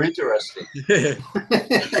more interesting." I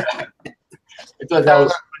thought that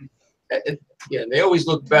was funny. Yeah, they always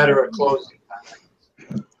look better at closing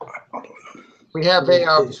time. We have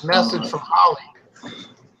a message from Holly.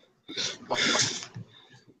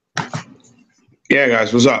 Yeah,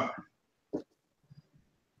 guys, what's up?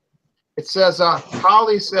 It says,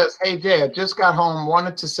 Holly says, "Hey Jay, I just got home,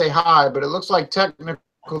 wanted to say hi, but it looks like technical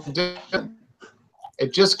difficulty.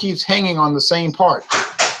 It just keeps hanging on the same part."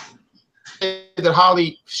 That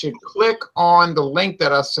Holly should click on the link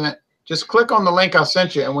that I sent. Just click on the link I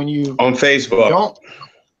sent you, and when you on Facebook, don't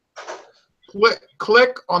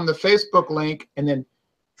click on the Facebook link, and then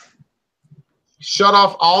shut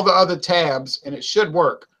off all the other tabs, and it should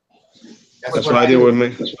work. That's what I did with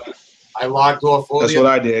me. I logged off all That's what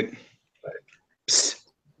I did.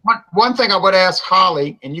 One thing I would ask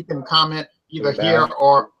Holly, and you can comment either here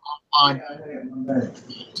or on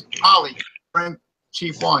Holly, Frank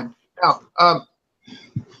Chief One. Now,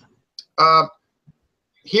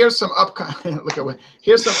 here's some upcoming. Look at what.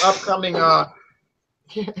 Here's some upcoming.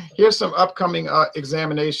 Here's some upcoming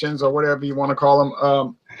examinations or whatever you want to call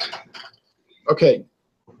them. Okay,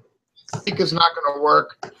 I think it's not going to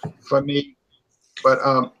work for me, but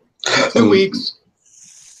 2 weeks.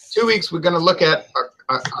 2 weeks, we're going to look at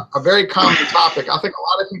a very common topic. I think a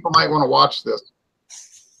lot of people might want to watch this.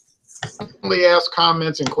 The only ask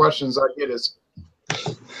comments and questions I get is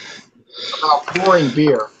about pouring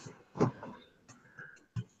beer.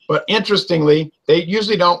 But interestingly, they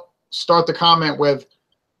usually don't start the comment with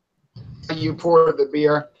how you pour the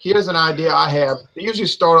beer. Here's an idea I have. They usually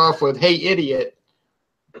start off with, "Hey, idiot,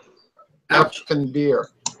 effing beer."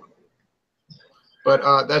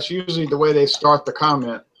 But that's usually the way they start the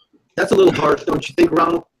comment. That's a little harsh, don't you think,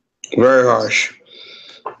 Ronald? Very harsh.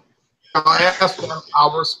 I'll ask them,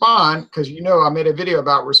 I'll respond, because I made a video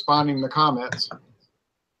about responding to comments.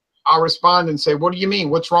 I'll respond and say, "What do you mean?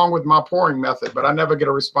 What's wrong with my pouring method?" But I never get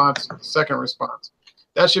a response, second response.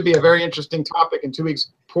 That should be a very interesting topic in 2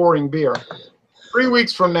 weeks, pouring beer. 3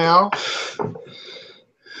 weeks from now,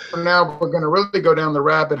 we're going to really go down the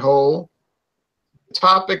rabbit hole. The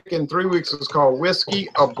topic in 3 weeks is called Whiskey,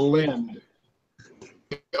 a Blend.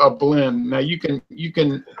 A blend. Now you can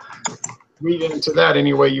read into that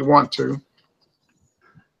any way you want to.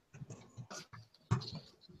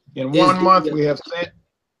 In 1 month, we have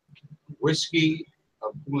Whiskey,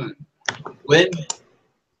 a blend. Blend.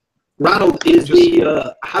 Ronald, is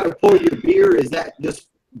the how to pour your beer, is that just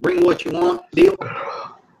bring what you want deal?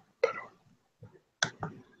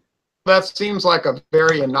 That seems like a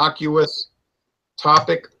very innocuous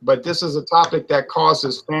topic, but this is a topic that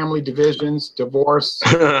causes family divisions, divorce,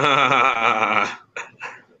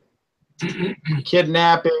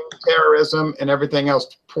 kidnapping, terrorism, and everything else.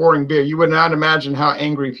 Pouring beer. You would not imagine how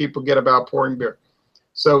angry people get about pouring beer.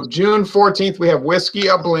 So June 14th, we have Whiskey,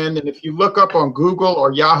 a Blend. And if you look up on Google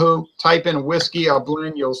or Yahoo, type in Whiskey, a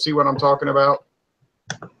Blend, you'll see what I'm talking about.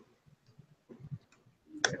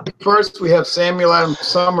 First, we have Samuel Adams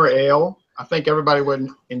Summer Ale. I think everybody would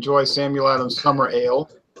enjoy Samuel Adams Summer Ale.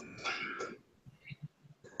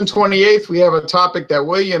 On 28th, we have a topic that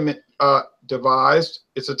William devised.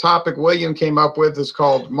 It's a topic William came up with. It's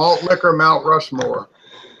called Malt Liquor Mount Rushmore.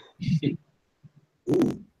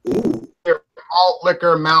 Malt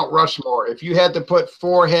Liquor Mount Rushmore. If you had to put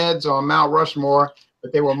 4 heads on Mount Rushmore,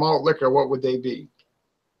 but they were malt liquor, what would they be?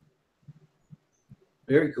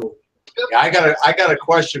 Very cool. Yeah, I got a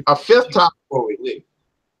question A fifth topic. before we leave.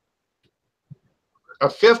 A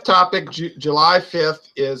fifth topic, July 5th,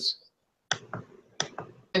 is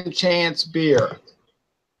Second Chance beer.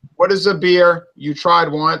 What is a beer you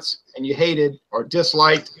tried once and you hated or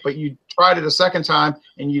disliked, but you tried it a second time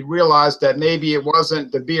and you realized that maybe it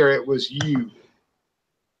wasn't the beer, it was you.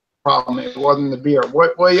 Problem, it wasn't the beer.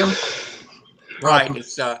 What, William? Right.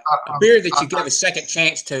 It's a beer that you give a second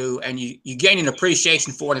chance to, and you gain an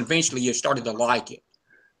appreciation for it, and eventually you started to like it.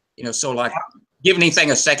 You know, so like giving anything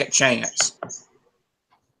a second chance.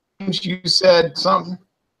 You said something?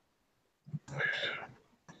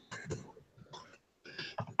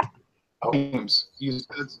 James,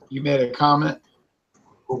 you made a comment?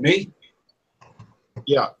 Who, me?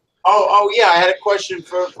 Yeah. Oh, yeah. I had a question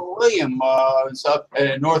for William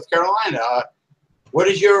in North Carolina. What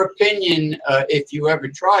is your opinion, if you ever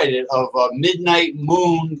tried it, of Midnight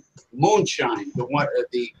Moonshine,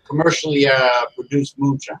 the commercially produced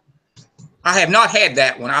moonshine? I have not had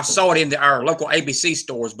that one. I saw it in our local ABC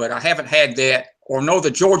stores, but I haven't had that or know the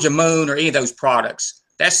Georgia Moon or any of those products.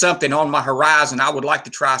 That's something on my horizon. I would like to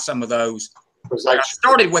try some of those. I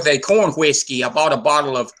started with a corn whiskey. I bought a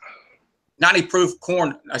bottle of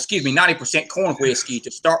 90% corn whiskey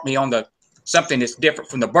to start me on something that's different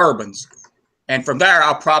from the bourbons. And from there,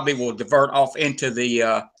 I probably will divert off into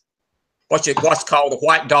the what's called the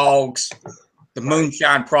White Dogs, the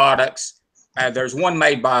moonshine products. There's one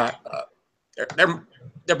made by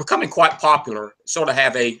they're becoming quite popular. Sort of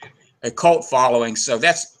have a cult following. So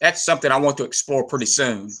that's something I want to explore pretty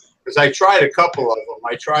soon. Because I tried a couple of them.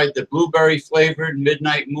 I tried the blueberry flavored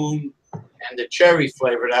Midnight Moon and the cherry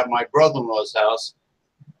flavored at my brother-in-law's house,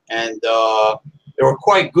 and they were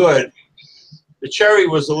quite good. The cherry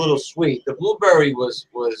was a little sweet. The blueberry was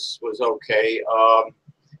okay.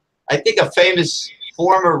 I think a famous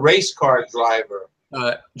former race car driver,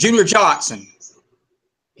 Junior Johnson.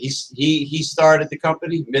 He started the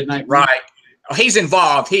company, Midnight Moon. Right. He's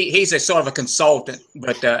involved. He's a sort of a consultant,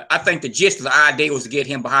 but I think the gist of the idea was to get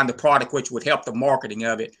him behind the product, which would help the marketing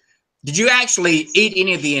of it. Did you actually eat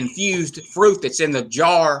any of the infused fruit that's in the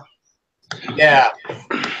jar? Yeah.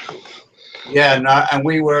 Yeah, no, and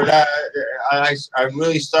we were. I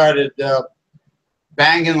really started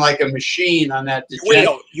banging like a machine on that.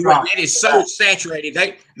 It is so saturated.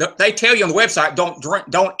 They tell you on the website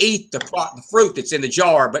don't eat the fruit that's in the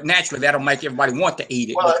jar, but naturally that'll make everybody want to eat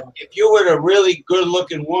it. Well, if you were a really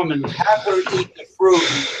good-looking woman, have her eat the fruit.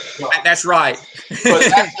 That's right.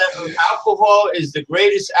 But alcohol is the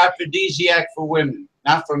greatest aphrodisiac for women,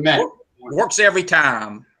 not for men. Works every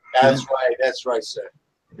time. That's right. That's right, sir.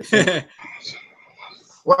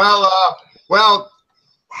 Well,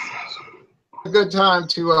 a good time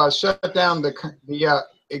to shut down the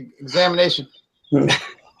examination.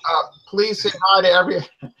 Please say hi to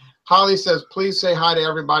Holly says, please say hi to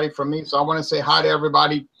everybody from me. So I want to say hi to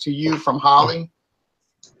everybody to you from Holly.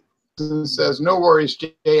 Says, no worries,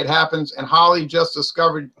 Jay, it happens. And Holly just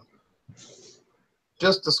discovered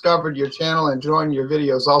your channel and joined your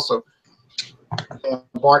videos also. And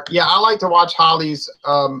Bart, yeah, I like to watch Holly's.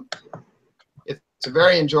 It's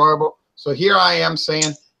very enjoyable. So here I am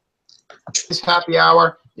saying, this happy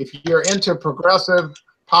hour. If you're into progressive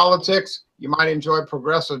politics, you might enjoy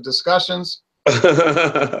progressive discussions.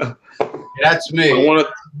 That's me.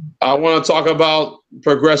 I want to talk about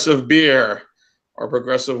progressive beer or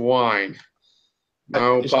progressive wine.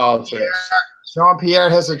 No politics.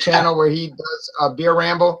 Jean-Pierre has a channel where he does a beer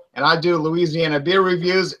ramble, and I do Louisiana beer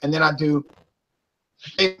reviews, and then I do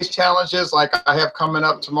taste challenges like I have coming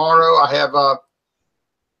up tomorrow. I have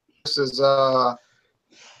this is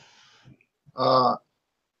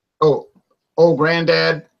Old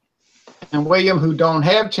Granddad and William, who don't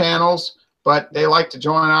have channels, but they like to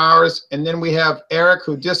join ours. And then we have Eric,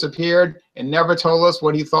 who disappeared and never told us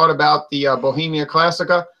what he thought about the Bohemia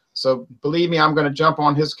Classica. So believe me, I'm going to jump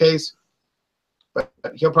on his case. But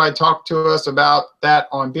he'll probably talk to us about that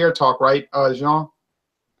on Beer Talk, right, Jean?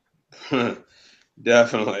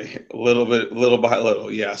 Definitely. Little by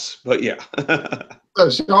little, yes. But yeah. So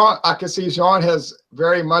Jean, I can see Jean has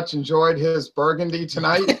very much enjoyed his Burgundy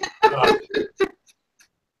tonight.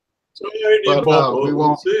 But we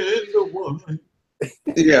won't.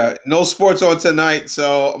 Yeah, no sports on tonight,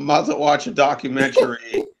 so I'm about to watch a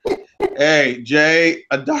documentary. Hey, Jay,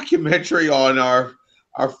 a documentary on our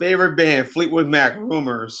favorite band, Fleetwood Mac,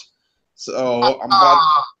 Rumors. So I'm about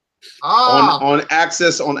on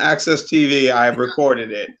Access TV. I have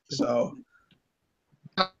recorded it. So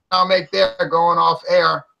I'll make there going off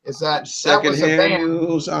air is that secondhand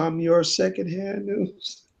news. I'm your secondhand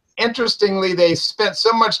news. interestingly, they spent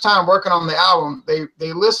so much time working on the album,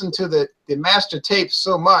 they listened to the master tapes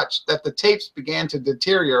so much that the tapes began to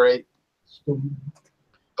deteriorate.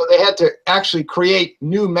 So they had to actually create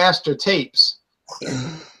new master tapes.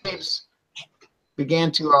 Tapes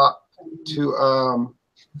began to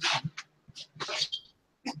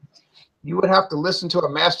you would have to listen to a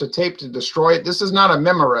master tape to destroy it. This is not a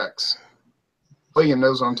Memorex. William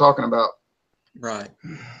knows what I'm talking about. Right.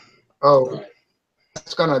 Oh,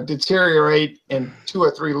 it's going to deteriorate in 2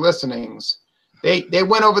 or 3 listenings. They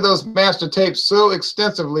went over those master tapes so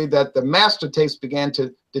extensively that the master tapes began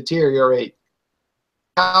to deteriorate.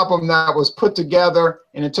 Album that was put together,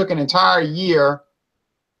 and it took an entire year,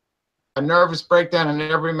 a nervous breakdown in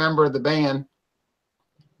every member of the band.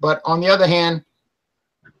 But on the other hand,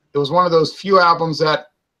 it was one of those few albums that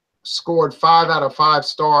scored 5 out of 5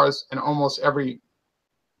 stars in almost every.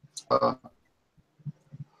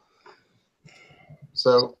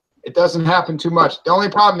 So it doesn't happen too much. The only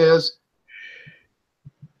problem is,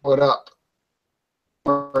 put up.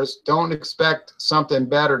 Don't expect something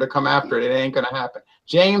better to come after it. It ain't going to happen.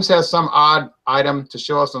 James has some odd item to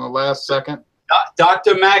show us on the last second.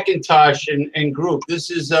 Dr. McIntosh and group. This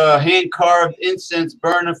is a hand-carved incense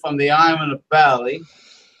burner from the island of Bali.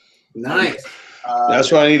 Nice.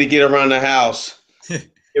 That's what I need to get around the house.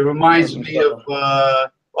 It reminds me of,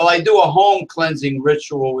 well, I do a home cleansing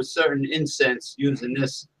ritual with certain incense using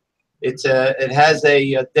this. It has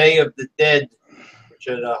a Day of the Dead, which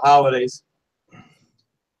are the holidays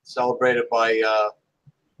celebrated by,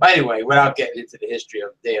 anyway, without getting into the history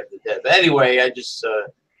of Day of the Dead. But anyway, I just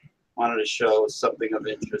wanted to show something of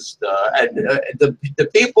interest. And the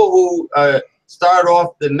people who start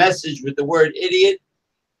off the message with the word idiot,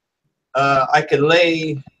 I could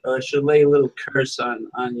should lay a little curse on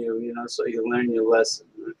you, you know, so you learn your lesson.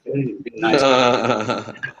 Okay, be nice.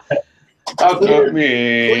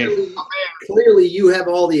 Clearly, you have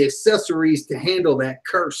all the accessories to handle that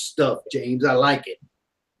curse stuff, James. I like it.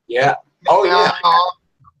 Yeah. Oh yeah.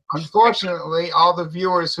 Unfortunately, all the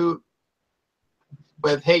viewers who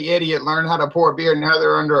with "Hey Idiot" learn how to pour beer, now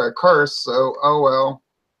they're under a curse. So, oh well.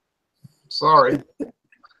 Sorry.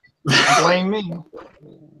 Blame me.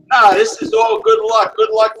 No, this is all good luck.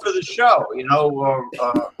 Good luck for the show. You know,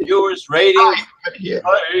 viewers, ratings. Right,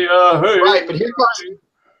 but here comes.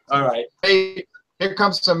 All right. Hey, here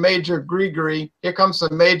comes some major Grigri. Here comes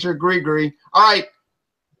some major Grigri. All right,